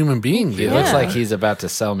normal human being. He Dude. looks Yeah. like he's about to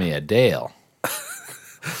sell me a Dale.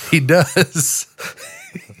 He does.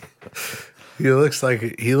 He looks like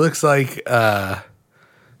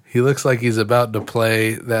he's about to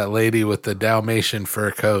play that lady with the Dalmatian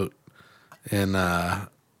fur coat in Cruella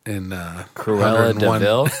de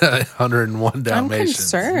Vil? 101 I'm Dalmatians.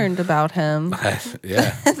 concerned about him.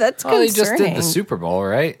 Yeah, That's Oh, he concerning. just did the Super Bowl,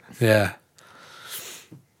 right? yeah.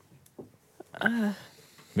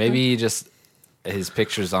 Maybe his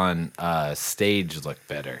pictures on stage look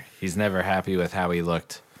better. He's never happy with how he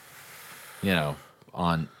looked,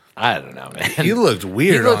 on. I don't know, man. He looked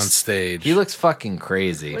weird looks- on stage. He looks fucking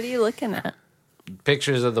crazy. What are you looking at?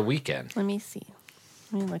 Pictures of the weekend. Let me see.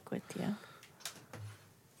 Let me look with you.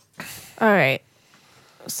 All right.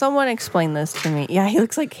 Someone explain this to me. Yeah, he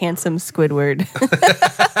looks like handsome Squidward.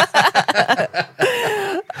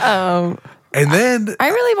 And then, I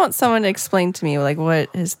really want someone to explain to me like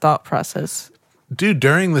what his thought process. dude,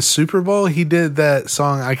 during the Super Bowl, he did that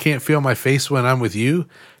song "I Can't Feel My Face When I'm With You,"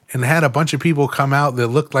 and had a bunch of people come out that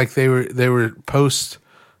looked like they were post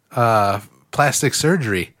plastic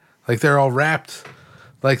surgery, like they're all wrapped,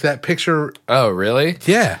 like that picture. Oh, really?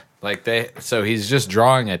 Yeah, So he's just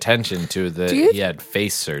drawing attention to he had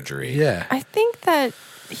face surgery. yeah. I think that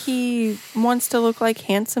he wants to look like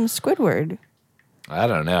handsome Squidward. I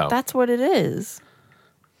don't know. That's what it is.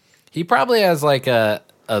 He probably has like a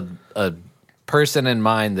person in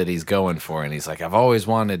mind that he's going for, and he's like, I've always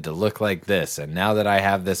wanted to look like this, and now that I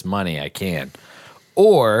have this money, I can.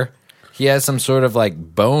 Or he has some sort of like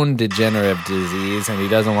bone degenerative disease, and he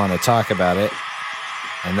doesn't want to talk about it,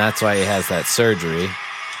 and that's why he has that surgery.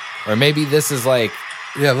 Or maybe this is like,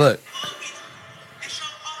 Yeah, look.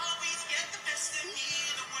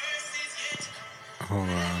 Hold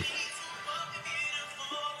on.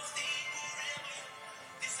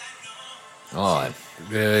 oh,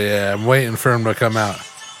 Yeah, I'm waiting for him to come out.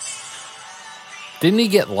 didn't he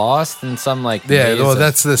get lost in some like Yeah, maze well, of-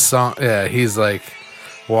 that's this song. Yeah, he's like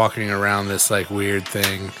walking around this like weird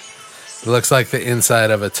thing. It looks like the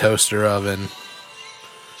inside of a toaster oven.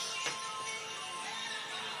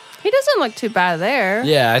 He doesn't look too bad there.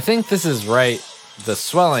 Yeah, I think this is right. The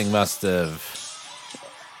swelling must have.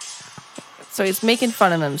 So he's making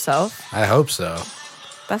fun of himself. I hope so.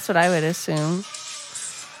 That's what I would assume.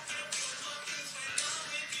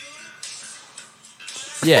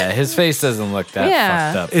 Yeah, his face doesn't look that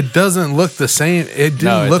Yeah. fucked up. It doesn't look the same. It didn't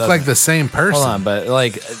No, it look like doesn't. the same person. Hold on, but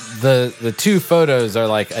like the two photos are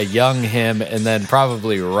like a young him and then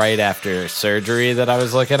probably right after surgery that I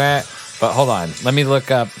was looking at. But hold on, let me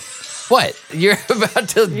look up. What? You're about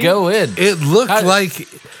to go in. It looked How- like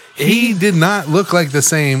he did not look like the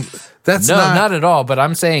same. That's No, not, not at all. But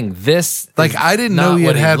I'm saying this. like is I didn't not know he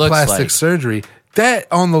what had looks plastic like. surgery. That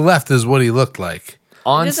on the left is what he looked like.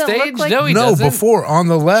 On doesn't look stage. like- No, he No, doesn't. before on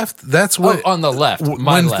the left. That's what on the left. when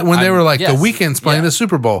My left. when they I'm- were like the yes, Weeknd's playing yeah. the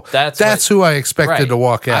Super Bowl. That's what- who I expected Right. to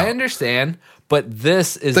walk out. I understand, but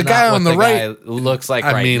this is The not guy what on the guy right- looks like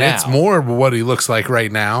I right mean, now. it's more what he looks like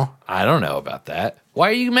right now I don't know about that. Why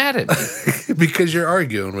are you mad at me? because you're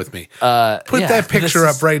arguing with me. Put yeah, that picture this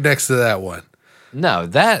is- up right next to that one. No,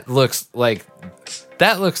 that looks like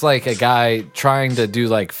a guy trying to do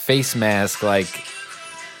like face mask like.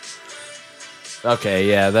 Okay,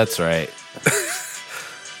 yeah, that's right.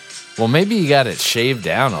 Well, maybe he got it shaved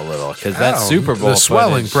down a little because that Oh, Super Bowl the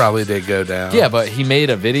swelling footage- probably did go down. Yeah, but he made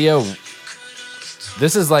a video.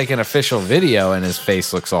 This is like an official video, and his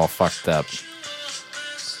face looks all fucked up.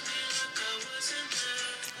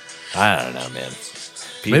 I don't know, man.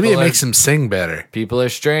 maybe People it are- makes him sing better. People are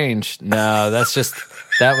strange. No,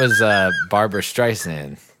 that was Barbara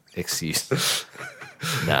Streisand. Excuse.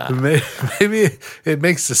 Nah, Maybe it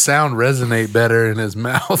makes the sound resonate better in his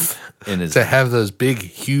mouth in his to have those big,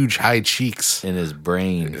 huge, high cheeks in his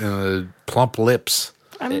brain. and plump lips.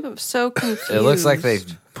 I'm so confused. It looks like they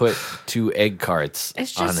put 2 egg carts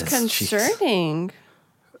It's on just his cheeks. concerning.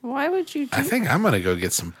 Why would you do I think I'm gonna go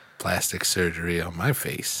get some plastic surgery on my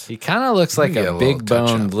face. He kind of looks like Get a a little big boned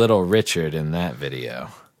touch-up. little Richard in that video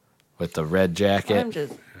with the red jacket. I'm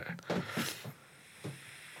just.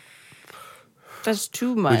 That's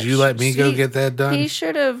too much. Would you let me go See, get that done? He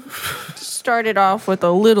should have started off with a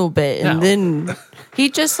little bit and No. then he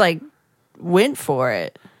just like went for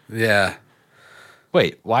it. Yeah.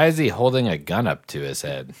 Wait, why is he holding a gun up to his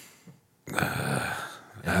head? In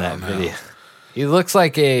that video. He looks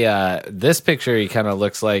like this picture, he kind of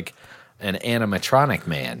looks like an animatronic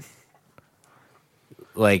man.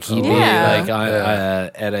 Like he'd Yeah. be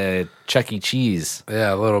like at a Chuck E. Cheese,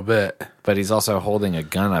 Yeah, a little bit. but he's also holding a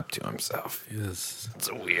gun up to himself. Yes.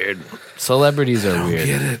 It's weird. Celebrities are weird.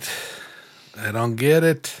 Get it. I don't get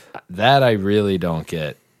it. That I really don't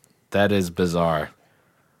get. That is bizarre.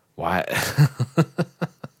 Why?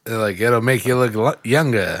 Like, it'll make you look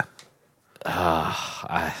younger.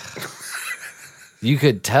 You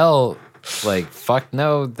could tell, like, fuck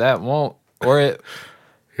no, that won't. Or it.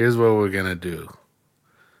 Here's what we're going to do.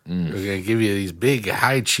 We're going to give you these big,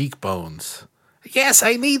 high cheekbones. Yes,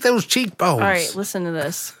 I need those cheekbones. All right, listen to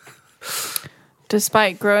this.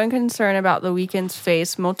 Despite growing concern about The Weeknd's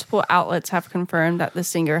face, multiple outlets have confirmed that the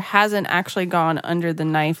singer hasn't actually gone under the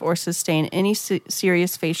knife or sustained any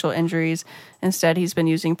serious facial injuries. Instead, he's been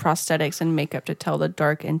using prosthetics and makeup to tell the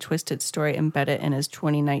dark and twisted story embedded in his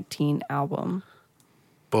 2019 album.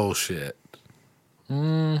 Bullshit.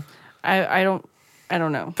 I don't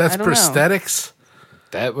know. That's I don't know. prosthetics?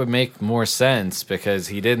 That would make more sense because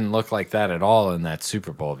he didn't look like that at all in that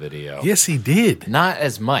Super Bowl video. Yes, he did. Not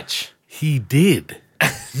as much. He did.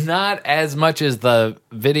 Not as much as the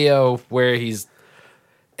video where he's...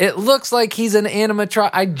 It looks like he's an animatronic.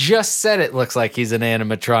 I just said it looks like he's an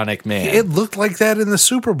animatronic man. It looked like that in the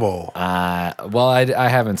Super Bowl. Well, I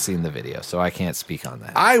haven't seen the video, so I can't speak on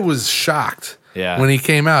that. I was shocked. Yeah. When he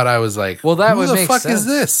came out, I was like, well, that who would the make fuck sense. is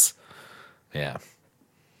this? Yeah.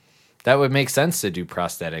 That would make sense to do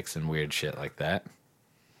prosthetics and weird shit like that.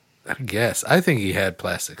 I guess. I think he had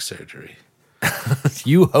plastic surgery.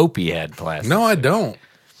 You hope he had plastic. No, I don't.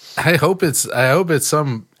 I hope it's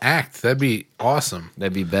some act. That'd be awesome.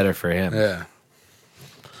 That'd be better for him. Yeah.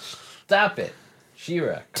 Stop it.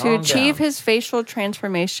 Shira, To achieve his facial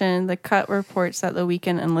transformation, The Cut reports that The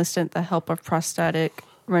Weeknd enlisted the help of Prosthetic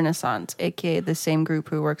Renaissance, aka the same group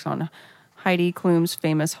who works on Heidi Klum's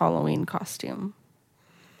famous Halloween costume.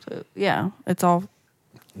 So yeah, it's all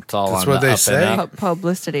It's all That's on what the they up say? and up.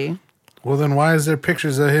 publicity. Well, then why is there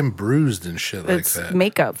pictures of him bruised and shit like It's that?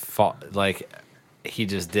 makeup. Like he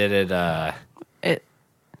just did it. It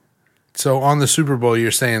So on the Super Bowl,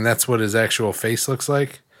 you're saying that's what his actual face looks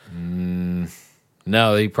like?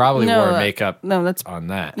 No, he probably No, wore makeup. no, that's on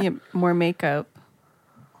that. yeah, more makeup.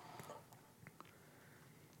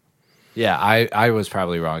 Yeah, I was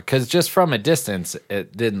probably wrong because just from a distance,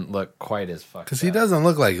 it didn't look quite as fucked. Because he up. doesn't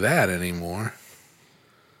look like that anymore.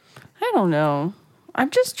 I don't know. I'm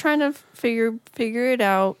just trying to figure it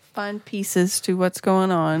out, find pieces to what's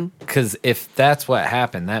going on. Because if that's what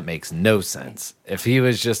happened, that makes no sense. If he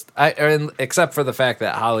was just, except for the fact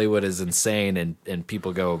that Hollywood is insane and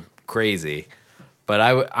people go crazy, but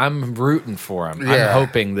I'm rooting for him. I'm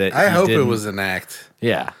hoping that I he hope it didn't- was an act.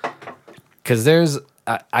 Yeah, because there's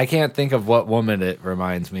I can't think of what woman it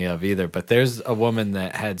reminds me of either, but there's a woman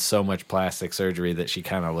that had so much plastic surgery that she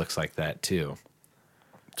kind of looks like that too.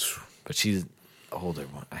 But she's older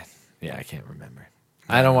one. I can't remember.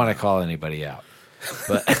 I don't want to call anybody out.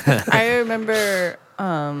 But I remember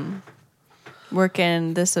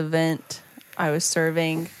working this event I was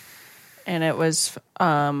serving, and it was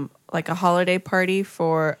like a holiday party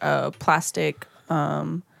for a plastic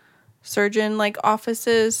surgeon like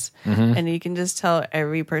offices, and you can just tell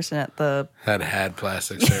every person at the Had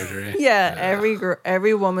plastic surgery.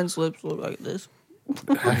 every woman's lips look like this.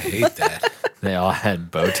 I hate that. they all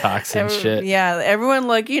had Botox and shit. Yeah, everyone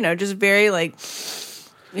just very like,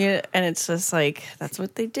 and it's just like that's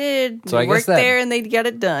what they did. So I They guess worked that- there and they get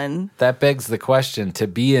it done. That begs the question: to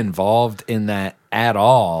be involved in that at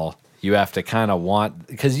all, you have to kind of want,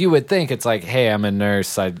 because you would think it's like, hey, I'm a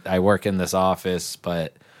nurse, I work in this office,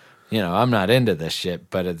 but I'm not into this shit.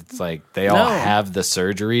 But it's like they all No. have the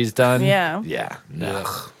surgeries done. Yeah. No,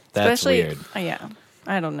 that's Especially, weird. Yeah,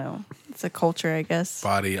 I don't know. It's a culture, I guess.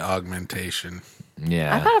 Body augmentation.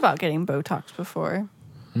 Yeah, I thought about getting Botox before.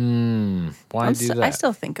 why do that? I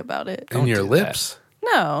still think about it. In your do lips?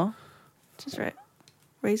 No, just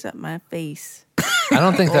raise up my face. I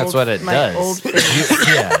don't think that's what it my does. old face.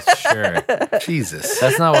 Yeah, sure. Jesus.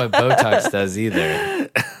 That's not what Botox does either.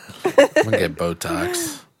 I'm going to get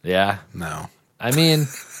Botox. Yeah, No. I mean,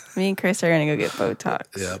 Me and Chris are gonna go get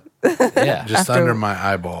Botox. Yep. yeah. Just After- under my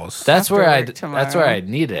eyeballs. That's After where work that's where tomorrow. I'd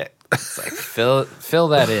need it. It's like fill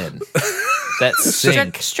that in. That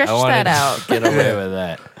sink. Stretch I wanna that out. Get away with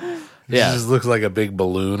that. It Yeah, just looks like a big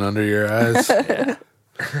balloon under your eyes.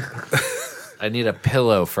 I need a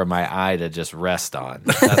pillow for my eye to just rest on.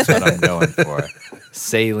 That's what I'm going for.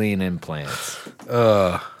 Saline implants.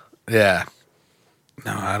 Yeah.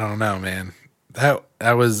 No, I don't know, man.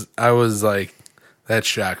 I was like, that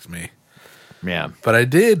shocked me. Yeah, But I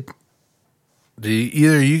did.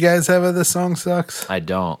 Either of you guys have a "This Song Sucks"? I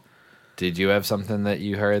don't. Did you have something that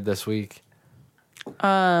you heard this week?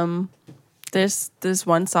 There's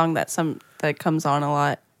one song that comes on a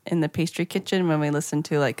lot in the pastry kitchen when we listen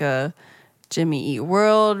to like a Jimmy Eat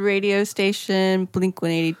World radio station, Blink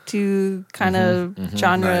 182 kind of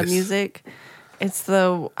genre of Nice. music. It's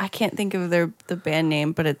I can't think of the band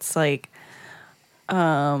name, but it's like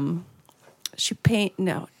she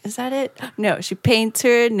is that it? No, she paints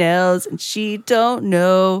her nails and she don't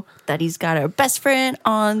know that he's got her best friend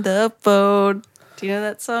on the phone. Do you know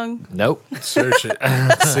that song? Nope. Search it.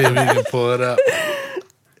 See if you can pull it up.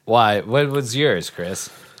 Why? What was yours, Chris?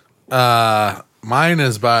 Mine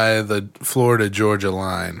is by the Florida Georgia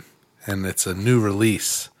Line, and it's a new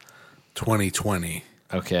release, 2020.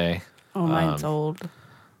 Okay. Oh, mine's old.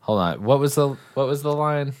 Hold on. What was the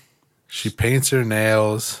line? She paints her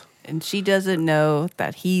nails. And she doesn't know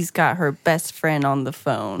that he's got her best friend on the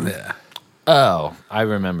phone. Yeah. Oh, I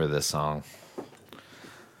remember this song.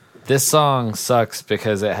 This song sucks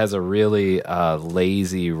because it has a really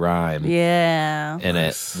lazy rhyme Yeah. in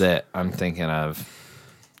it that I'm thinking of.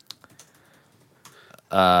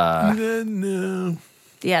 No.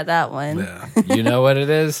 Yeah, that one. Yeah. You know what it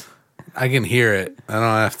is? I can hear it. I don't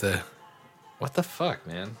have to. What the fuck,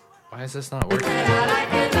 man? Why is this not working?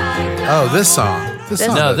 Oh, this song. This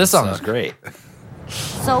song. No, this doesn't song is suck. great.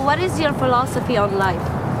 So, what is your philosophy on life?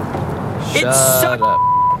 Shut up.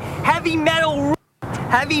 Heavy metal.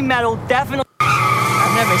 Heavy metal, definitely.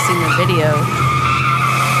 I've never seen the video.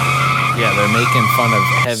 Yeah, they're making fun of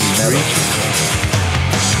heavy metal.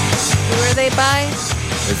 Who are they by?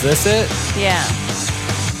 Is this it? Yeah.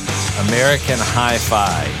 American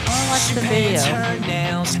Hi-Fi. I watched the video.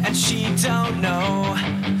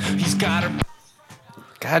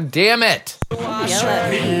 God damn it! Yell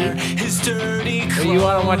at me. Well, you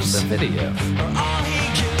want to watch the video?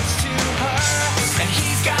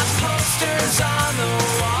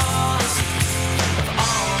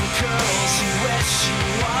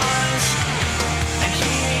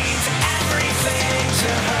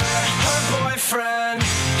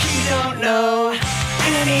 Know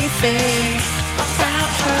anything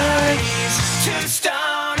about her.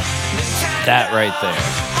 That right there.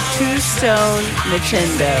 Two-Stone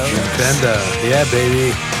Nintendo. Nintendo. Yeah,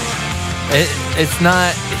 baby. It's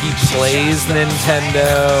not. He plays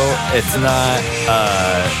Nintendo. It's not.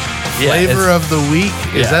 Flavor of the Week.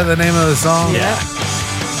 Is that the name of the song? Yeah.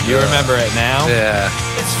 You remember it now? Yeah.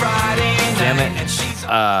 Damn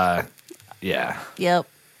it. Yeah. Yep.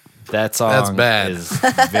 That song That's bad. is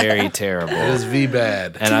very terrible. It is V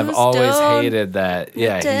bad. And I've always Two-Stone hated that.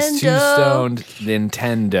 Yeah, he's Nintendo. two-stoned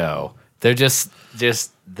Nintendo. They're just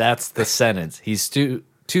that's the sentence. He's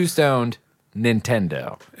two-stoned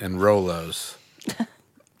Nintendo. And Rolos.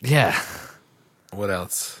 Yeah. What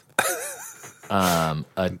else? A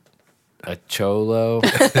cholo.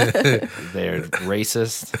 They're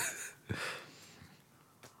racist.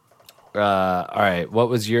 All right. What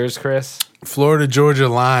was yours, Chris? Florida Georgia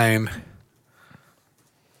Line.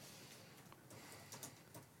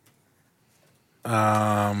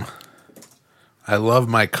 I Love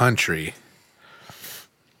My Country.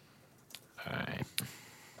 All right.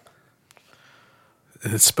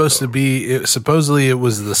 It's supposed to be. Supposedly, it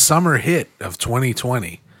was the summer hit of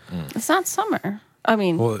 2020. It's not summer. I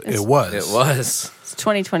mean, Well, it's, it was. It was. It's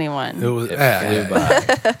 2021. It was. It yeah, flew yeah.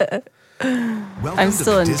 by. Welcome I'm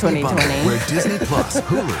still to in Disney 2020. Bundle, where Disney Plus,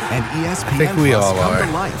 Hulu, and ESPN think we Plus all come are.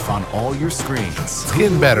 to life on all your screens. It's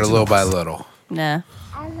getting better little by little. Nah.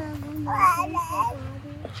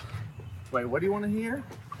 Wait, what do you want to hear?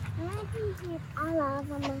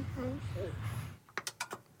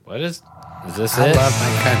 What is this? I it? love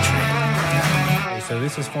my country. Okay, so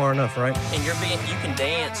this is far enough, right? And you can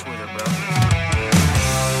dance with her, bro.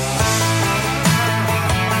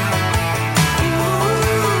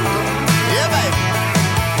 Yeah, baby.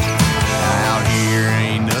 Out here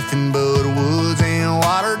ain't nothing but woods and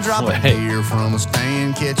water. Drop a Wait. beer from a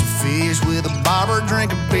stand, catch a fish with a barber,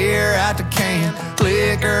 drink a beer out the can,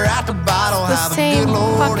 liquor out the bottle. The How the same good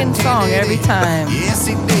Lord fucking song intended every it. time. Yes,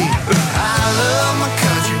 he did. I love my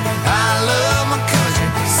country. I love my country.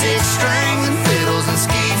 Six strings and fiddles and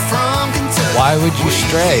ski from Kentucky. Why would you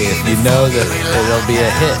stray if you know that it'll be a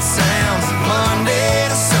hit? Sounds Monday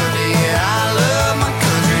to Sunday. I love my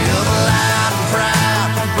country. Up loud and proud,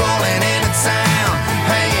 rolling into town,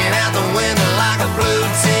 hanging out the window like a blue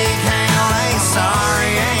tick hound. Ain't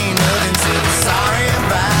sorry, ain't nothing to be sorry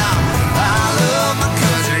about. I love my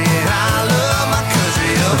country. I love my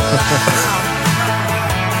country. Up loud.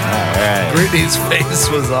 All right. Brittany's face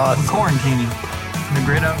was awesome. Quarantining in the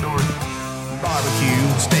great outdoors. Barbecue,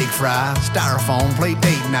 steak fry, styrofoam, plate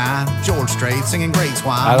date night. George Strait singing great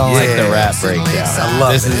swine. I don't like the Yeah. rap breakdown. I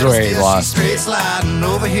love This it. is where he lost me. Straight sliding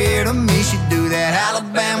over here to me. She do that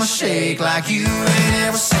Alabama shake like you ain't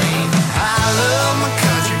ever seen. I love my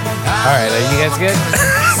country. All right, are you guys good?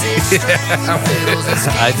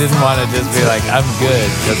 I didn't want to just be like, I'm good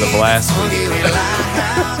because of last week. Boogie, we like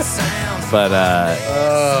how it sounds. But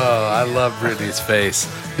Oh, I love Britney's face,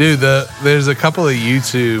 dude. There's a couple of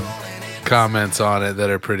YouTube comments on it that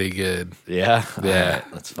are pretty good. yeah, Yeah.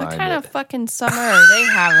 let's What find kind it. of fucking summer are they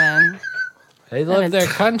having? They love their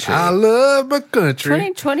country. I love my country.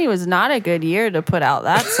 2020 was not a good year to put out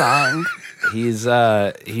that song. He's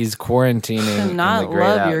quarantining. Do not in the great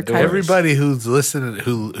love your outdoors. country. Everybody who's listening,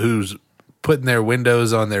 who's putting their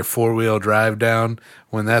windows on their 4-wheel drive down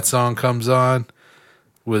when that song comes on,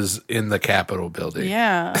 was in the Capitol building.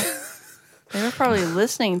 Yeah. They were probably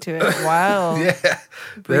listening to it while. Yeah,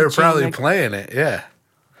 they were Breaching probably the- playing it. Yeah,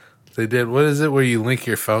 they did. What is it where you link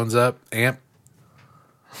your phones up?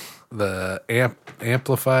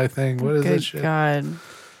 Amplify thing. What is Good that shit? God.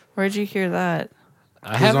 Where'd you hear that? I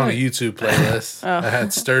It was on a haven't- YouTube playlist. I had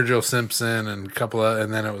Sturgill Simpson and a couple of,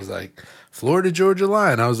 and then it was like Florida Georgia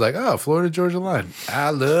Line. I was like, oh, Florida Georgia Line. I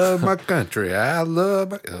love my country. I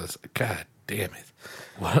love my. I was like, God damn it.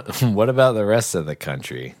 What about the rest of the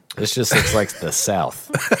country? This just looks like the South.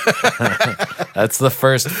 That's the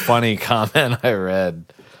first funny comment I read.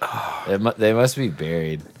 They must be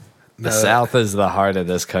buried. The South is the heart of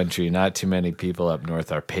this country. Not too many people up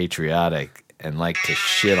north are patriotic and like to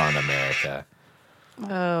shit on America.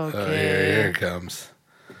 Okay. Oh, here it comes.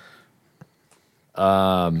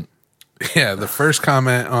 Yeah, the first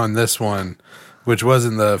comment on this one, which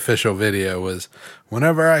wasn't the official video, was,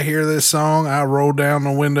 whenever I hear this song, I roll down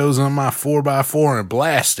the windows on my 4x4 and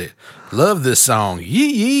blast it. Love this song.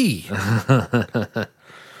 Yee yee.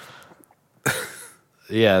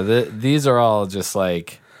 Yeah, these are all just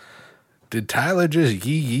like, Did Tyler just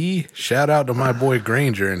yee yee? Shout out to my boy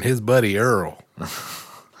Granger and his buddy Earl.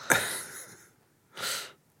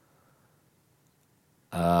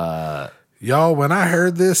 Y'all, when I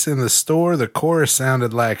heard this in the store, the chorus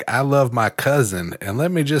sounded like I Love My Cousin. And let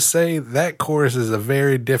me just say, that chorus is a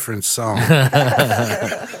very different song.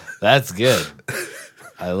 that's good.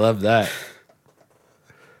 I love that.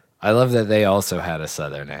 I love that they also had a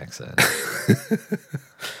Southern accent.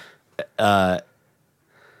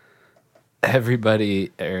 Everybody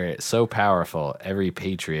are so powerful. Every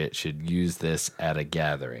patriot should use this at a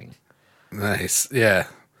gathering. Nice. Yeah.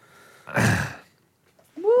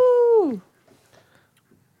 Woo!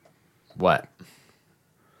 What?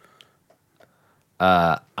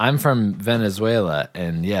 I'm from Venezuela,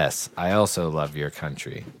 and yes, I also love your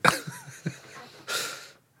country.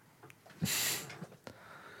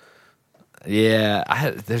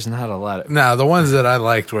 Yeah, there's not a lot of. No, the ones that I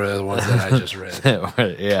liked were the ones that I just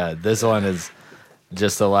read. Yeah, this one is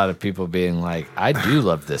just a lot of people being like, I do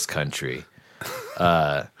love this country.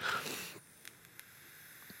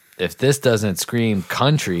 If this doesn't scream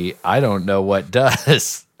country, I don't know what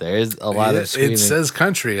does. There's a lot of screaming. It says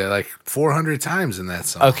country like 400 times in that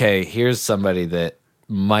song. Okay, here's somebody that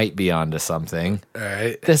might be onto something. All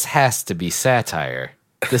right. This has to be satire.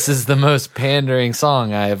 This is the most pandering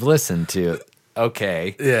song I have listened to.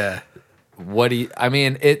 Okay. Yeah. What do you, I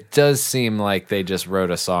mean, it does seem like they just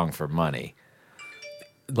wrote a song for money.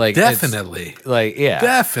 Like, Definitely. Like, yeah.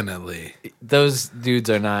 Definitely. Those dudes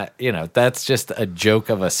are not, that's just a joke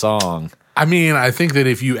of a song. I mean, I think that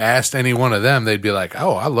if you asked any one of them, they'd be like,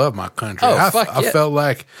 oh, I love my country. Oh, I fuck yeah. felt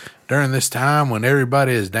like during this time when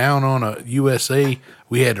everybody is down on a USA,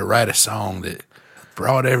 we had to write a song that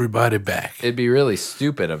brought everybody back. It'd be really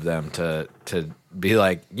stupid of them to be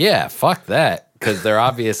like, yeah, fuck that. Because they're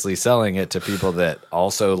obviously selling it to people that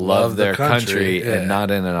also love the their country yeah. and not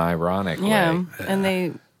in an ironic Yeah, way. and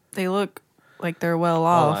they look like they're well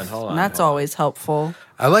off. hold on, and that's always helpful.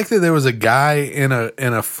 I like that there was a guy in a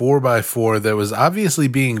 4x4 that was obviously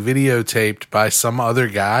being videotaped by some other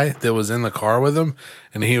guy that was in the car with him,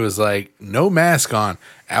 and he was like, "No mask on,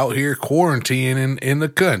 out here quarantining in the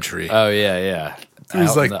country." Oh, yeah, yeah. He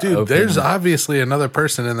was Out in like, the "Dude, open. there's obviously another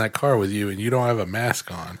person in that car with you, and you don't have a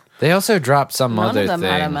mask on." They also dropped some None other of them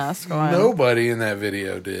thing. had a mask on. Nobody in that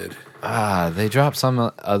video did. They dropped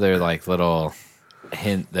some other like little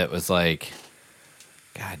hint that was like,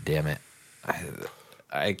 God damn it,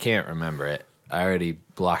 I can't remember it. I already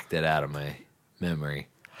blocked it out of my memory.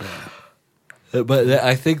 But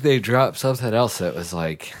I think they dropped something else that was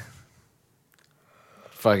like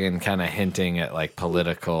fucking kind of hinting at like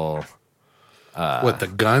political. What, the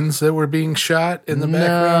guns that were being shot in the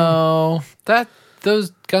background? No,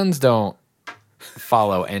 those guns don't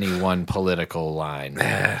follow any one political line.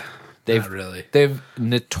 Not really. They've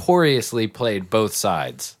notoriously played both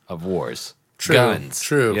sides of wars. True, Guns,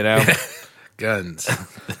 true. Guns.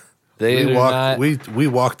 They we do walk. not. We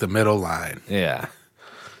walk the middle line. Yeah,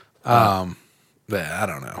 Yeah, I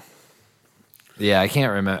don't know. yeah. I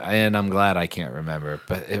can't remember, and I'm glad I can't remember.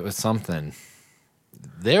 But it was something.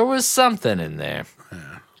 There was something in there.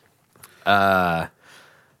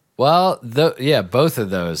 Well, both of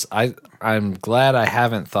those. I'm glad I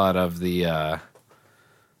haven't thought of the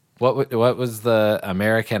what was the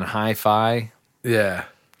American Hi-Fi? Yeah.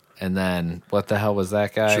 And then what the hell was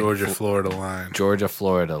that guy? Georgia, Florida line. Georgia,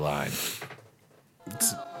 Florida line.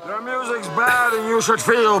 Your music's bad and you should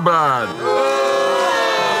feel bad.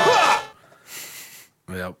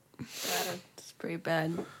 Yep. It's pretty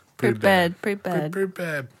bad. Pretty Pretty bad. bad. Pretty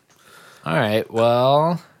bad. All right.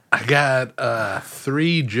 Well, I got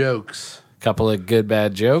 3 jokes. couple of good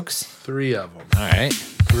bad jokes. 3 of them. All right.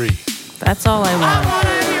 3. That's all I want.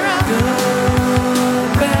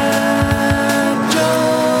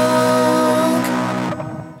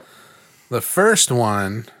 The first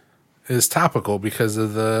one is topical because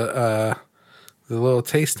of the little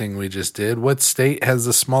tasting we just did. What state has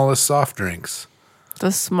the smallest soft drinks?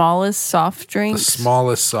 The smallest soft The drinks?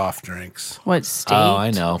 smallest soft drinks. What state? Oh, I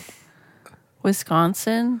know.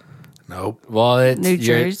 Wisconsin? Nope. Well, it's New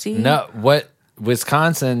Jersey? No, what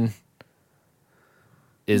Wisconsin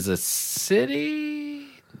is a city?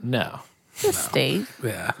 No. It's a state.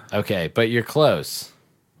 Yeah. Okay, but you're close.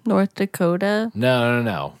 North Dakota?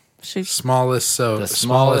 No. Smallest The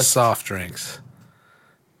smallest soft drinks.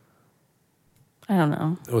 I don't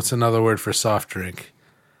know. What's another word for soft drink?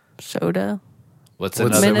 Soda? What's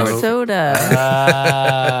another Minnesota.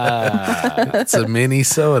 It's a mini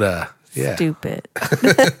soda. Yeah. Stupid.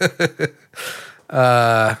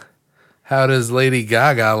 How does Lady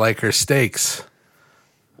Gaga like her steaks?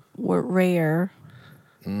 We're rare.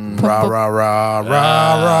 Rah, rah, rah,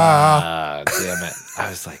 rah, rah. Damn it. I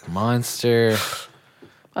was like, Monster.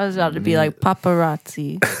 I was about to be like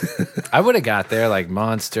paparazzi. I would have got there like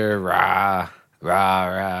Monster, rah, rah,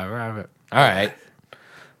 rah, rah. All right.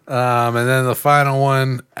 And then the final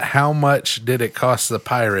one, how much did it cost the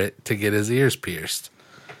pirate to get his ears pierced?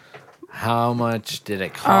 How much did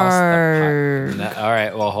it cost the pirate? No, all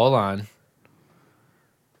right, well, hold on.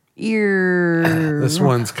 Ear. This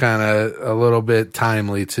one's kind of a little bit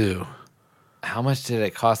timely, too. How much did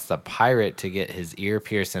it cost the pirate to get his ear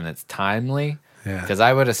pierced? And it's timely? Yeah. Because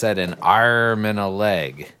I would have said an arm and a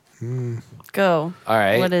leg. Go. All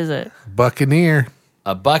right. What is it? Buccaneer.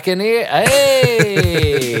 A buccaneer?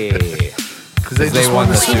 Hey! Because they won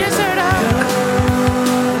the Super Bowl.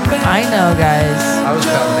 I know, guys. I was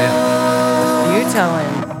telling You're telling.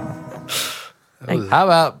 How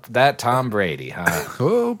about that Tom Brady, huh?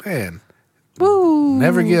 Oh, man. Woo.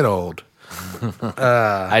 Never get old.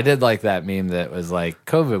 I did like that meme that was like,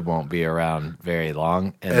 COVID won't be around very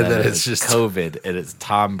long. And then it's just COVID and it's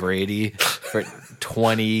Tom Brady for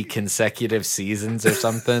 20 consecutive seasons or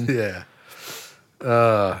something. Yeah.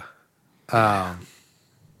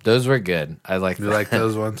 Those were good. I like You like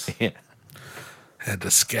those ones? Yeah. Had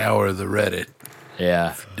to scour the Reddit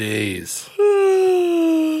Yeah. for days.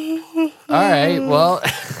 All right. Well,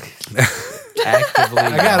 actively.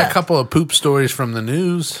 I got a couple of poop stories from the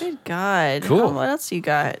news. Good God. Cool. What else you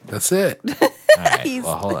got? That's it. All right.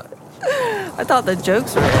 Well, hold on. I thought the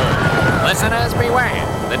jokes were. Listeners,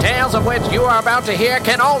 beware. The tales of which you are about to hear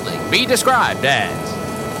can only be described as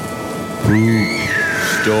Poop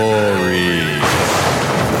story.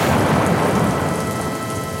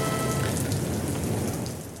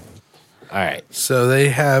 All right. So they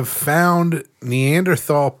have found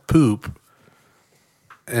Neanderthal poop,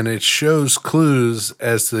 and it shows clues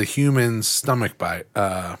as to the human's stomach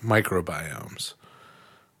microbiomes.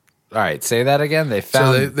 All right. Say that again. They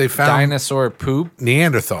found, they found dinosaur poop.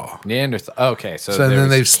 Neanderthal. Okay. So then there was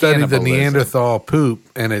they've studied the cannibalism. Neanderthal poop,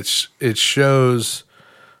 and it shows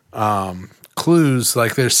clues,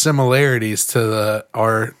 like there's similarities to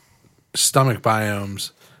our stomach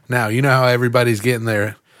biomes. Now, you know how everybody's getting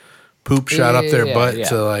their poop shot up their butt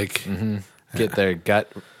to like get their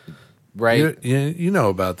gut right. You know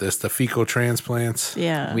about this, the fecal transplants.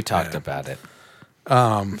 Yeah. We talked about it.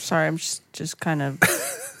 Sorry, I'm just kind of.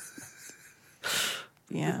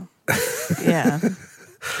 Yeah. Yeah.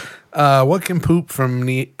 What can poop from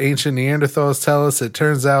ancient Neanderthals tell us? It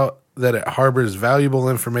turns out that it harbors valuable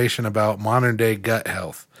information about modern day gut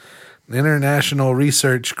health. An international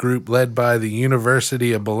research group led by the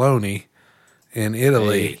University of Bologna in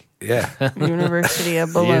Italy. Yeah. University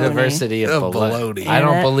of Bologna. University of Bologna. I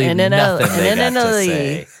don't believe in nothing they in got to Italy.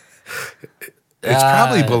 say. It's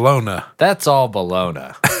probably Bologna, That's all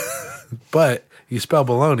Bologna. but you spell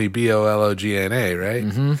Bologna Bologna, right?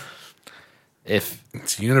 Mm-hmm. If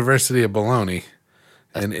It's University of Bologna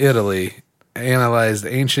in Italy analyzed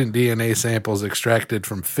ancient DNA samples extracted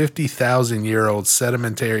from 50,000-year-old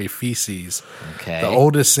sedimentary feces, okay, the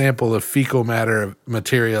oldest sample of fecal matter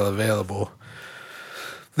material available.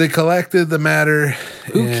 They collected the matter.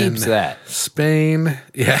 Who keeps that? Spain.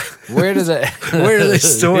 Yeah. Where does it? Where do they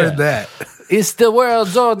store Yeah. that? It's the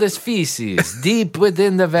world's oldest feces, deep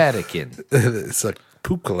within the Vatican. It's a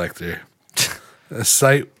poop collector. A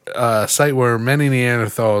site where many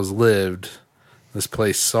Neanderthals lived. This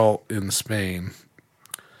place, Salt in Spain.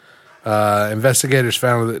 Investigators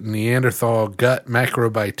found that Neanderthal gut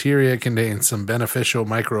microbacteria contain some beneficial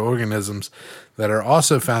microorganisms that are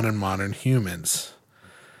also found in modern humans.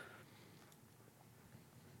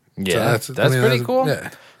 Yeah, So that's pretty cool. Yeah.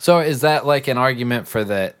 So is that like an argument for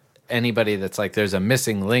that anybody that's like there's a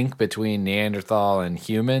missing link between Neanderthal and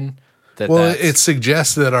human? Well, it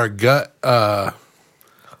suggests that our gut biome,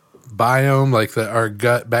 like our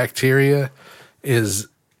gut bacteria, is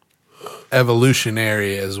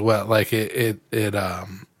evolutionary as well. Like it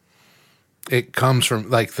comes from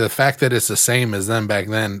like the fact that it's the same as them back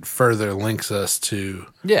then further links us to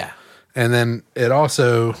and then it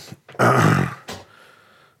also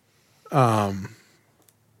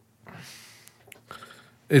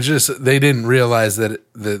it's just they didn't realize that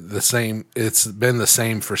the same it's been the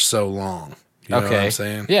same for so long. You know what I'm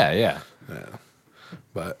saying? Yeah.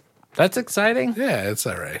 But that's exciting. Yeah, it's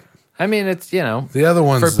all right. I mean, it's the other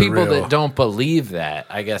ones for people real. that don't believe that.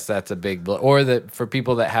 I guess that's a big or that for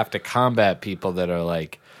people that have to combat people that are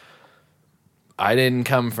like, I didn't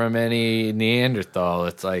come from any Neanderthal.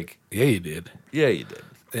 It's like, yeah, you did. Yeah, you did.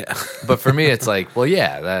 Yeah, but for me, it's like, well,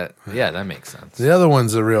 that makes sense. The other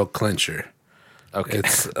one's a real clincher. Okay,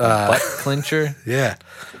 it's butt clincher. Yeah.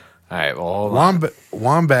 All right. Well, hold on.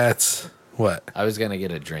 Wombats. What? I was gonna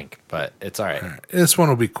get a drink, but it's all right. This one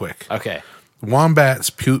will be quick. Okay. Wombats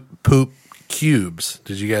poop cubes.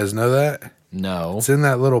 Did you guys know that? No. It's in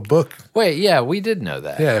that little book. Wait, yeah, we did know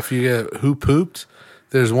that. Yeah, if you get who pooped,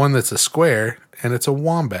 there's one that's a square and it's a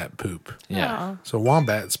wombat poop. Yeah. So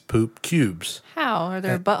wombats poop cubes. How? Are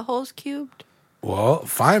their buttholes cubed? Well,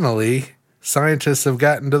 finally, scientists have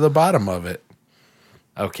gotten to the bottom of it.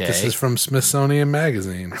 Okay. This is from Smithsonian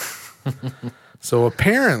Magazine. So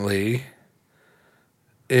apparently,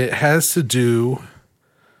 it has to do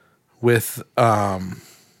with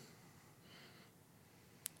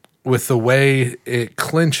the way it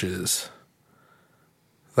clinches,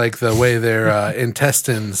 like the way their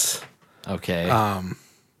intestines. Okay.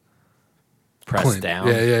 Press Press down.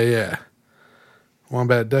 Yeah.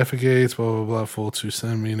 Wombat defecates, blah, blah, blah, full 2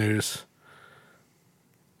 centimeters.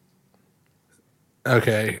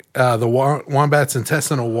 Okay. The wombat's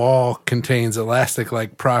intestinal wall contains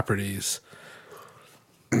elastic-like properties.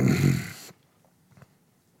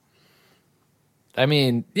 I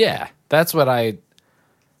mean, yeah, that's what I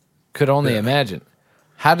could only imagine.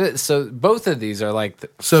 So both of these are like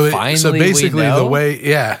finally so basically we know? the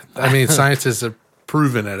way I mean scientists have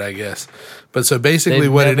proven it, I guess. But so basically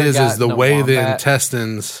They've what it never is gotten the a way the wombat.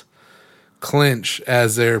 intestines clench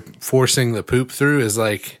as they're forcing the poop through is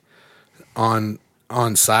like on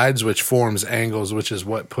sides, which forms angles, which is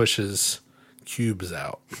what pushes cubes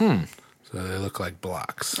out. So they look like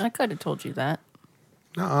blocks. I could have told you that.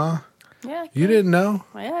 Yeah, you didn't know?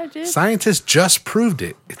 Yeah, I did. Scientists just proved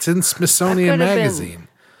it. It's in Smithsonian That could've been- Magazine.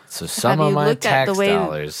 So Have some you of my looked at tax the way,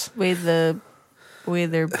 dollars. way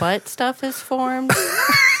their butt stuff is formed?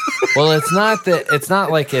 Well, it's not that. It's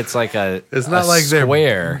not like it's like a. It's not a like they're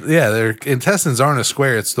square. Yeah, their intestines aren't a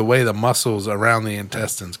square. It's the way the muscles around the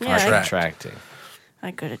intestines Yeah, contract. Contracting.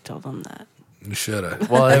 I could have told them that. You should have.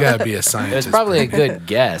 Well, You gotta be a scientist. It's probably a good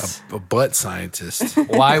guess. a butt scientist.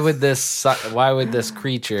 Why would this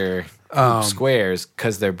creature poop squares?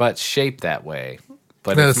 Because their butt's shaped that way,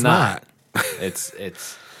 but No, it's it's not.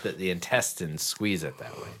 it's that the intestines squeeze it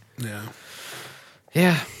that way. Yeah.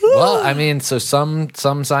 Yeah. Well, I mean, so some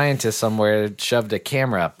scientist somewhere shoved a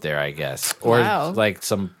camera up there, I guess, or Wow. like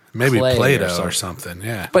some Maybe clay Play-Doh or something.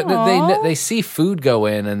 Yeah. But they see food go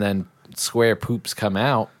in and then square poops come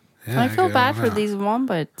out. Yeah, I feel get bad them for out. these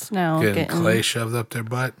wombats now. Getting clay shoved up their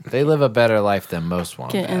butt. They live a better life than most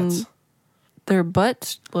wombats. Getting their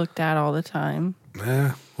butts looked at all the time.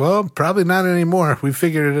 Yeah. Well, probably not anymore. We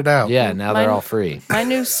figured it out. Yeah, now they're all free. My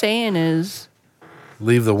new saying is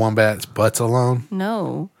Leave the wombats' butts alone.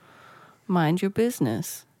 no, mind your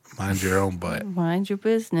business. Mind your own butt. Mind your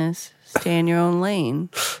business. Stay in your own lane.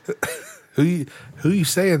 Who you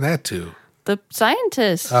saying that to? The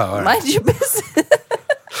scientists. Oh, all right. Mind your business.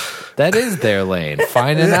 That is their lane,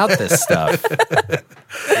 finding out this stuff.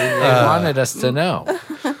 They wanted us to know.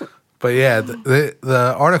 But yeah,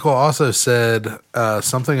 the article also said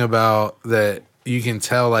something about that you can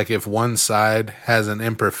tell like if one side has an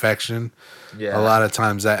imperfection, Yeah. a lot of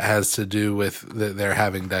times that has to do with that they're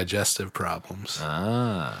having digestive problems.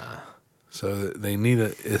 Ah. So they need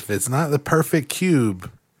if it's not the perfect cube,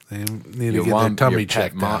 They need to get their tummy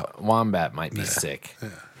checked out. Wombat might be sick.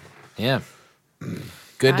 Yeah.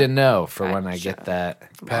 Good to know for when I get that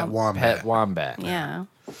pet wombat. Yeah.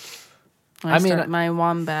 I mean, start my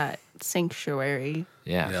wombat sanctuary.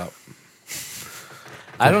 Yeah. Yep.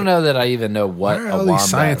 I don't know that I even know what Why are a all wombat these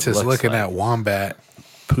scientists looks looking like. at wombat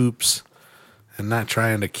poops and not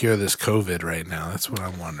trying to cure this COVID right now? That's what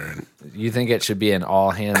I'm wondering. You think it should be an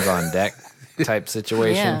all hands on deck type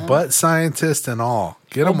situation? Yeah. Butt scientists and all.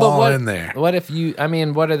 Get them But all what, in there. What if you? I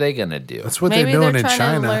mean, what are they gonna do? That's what Maybe they're doing they're in trying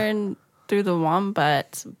China. to learn through the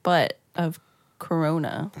wombat's butt of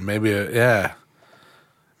corona. Maybe, yeah.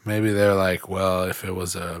 Maybe they're like, well, if it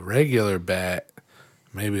was a regular bat,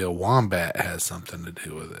 maybe a wombat has something to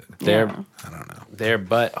do with it. I don't know. Their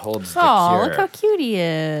butt holds the Oh, cure. look how cute he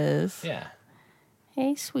is. Yeah.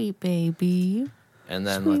 Hey, sweet baby. And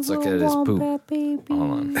then Sweet let's look at little his poop. wombat baby.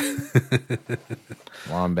 Hold on.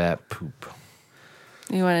 Wombat poop.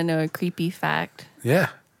 You want to know a creepy fact? Yeah.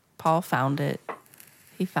 Paul found it.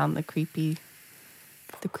 He found the creepiness.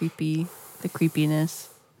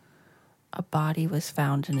 A body was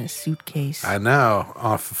found in a suitcase. I know.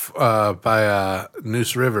 Off by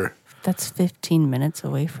Noose River. That's 15 minutes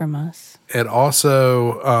away from us. It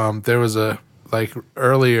also, there was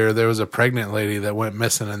earlier, there was a pregnant lady that went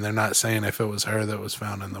missing, and they're not saying if it was her that was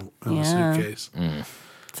found in the Yeah. suitcase.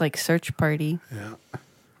 It's like search party. Yeah.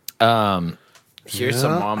 Here's Yeah.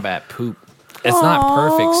 some wombat poop. It's not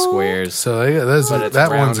perfect squares. So but it's that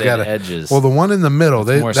one's rounded got edges. Well, the one in the middle,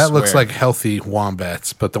 It's that more looks square. like healthy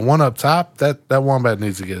wombats, but the one up top, that wombat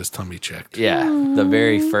needs to get his tummy checked. Yeah, the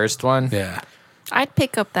very first one. Yeah. I'd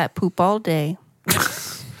pick up that poop all day.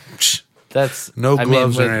 That's No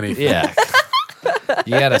gloves or anything. Yeah,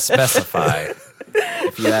 you gotta specify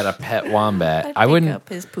if you had a pet wombat. I'd I pick wouldn't. up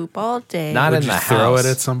his poop all day. Not Would in you the throw house.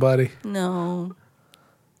 it at somebody? No.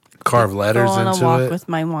 Carve letters Go on into a walk it? with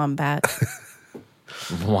my wombat.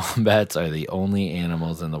 Wombats are the only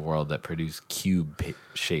animals in the world that produce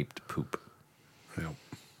cube-shaped poop.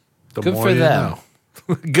 The Good more for you them.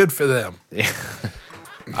 know. Good for them.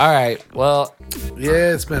 All right. Well,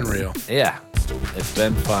 yeah, it's been real. Yeah, it's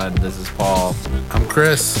been fun. This is Paul. I'm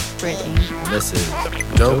Chris. Brittany. This is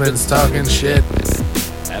Dobin's talking shit.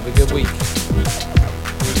 Have a good week.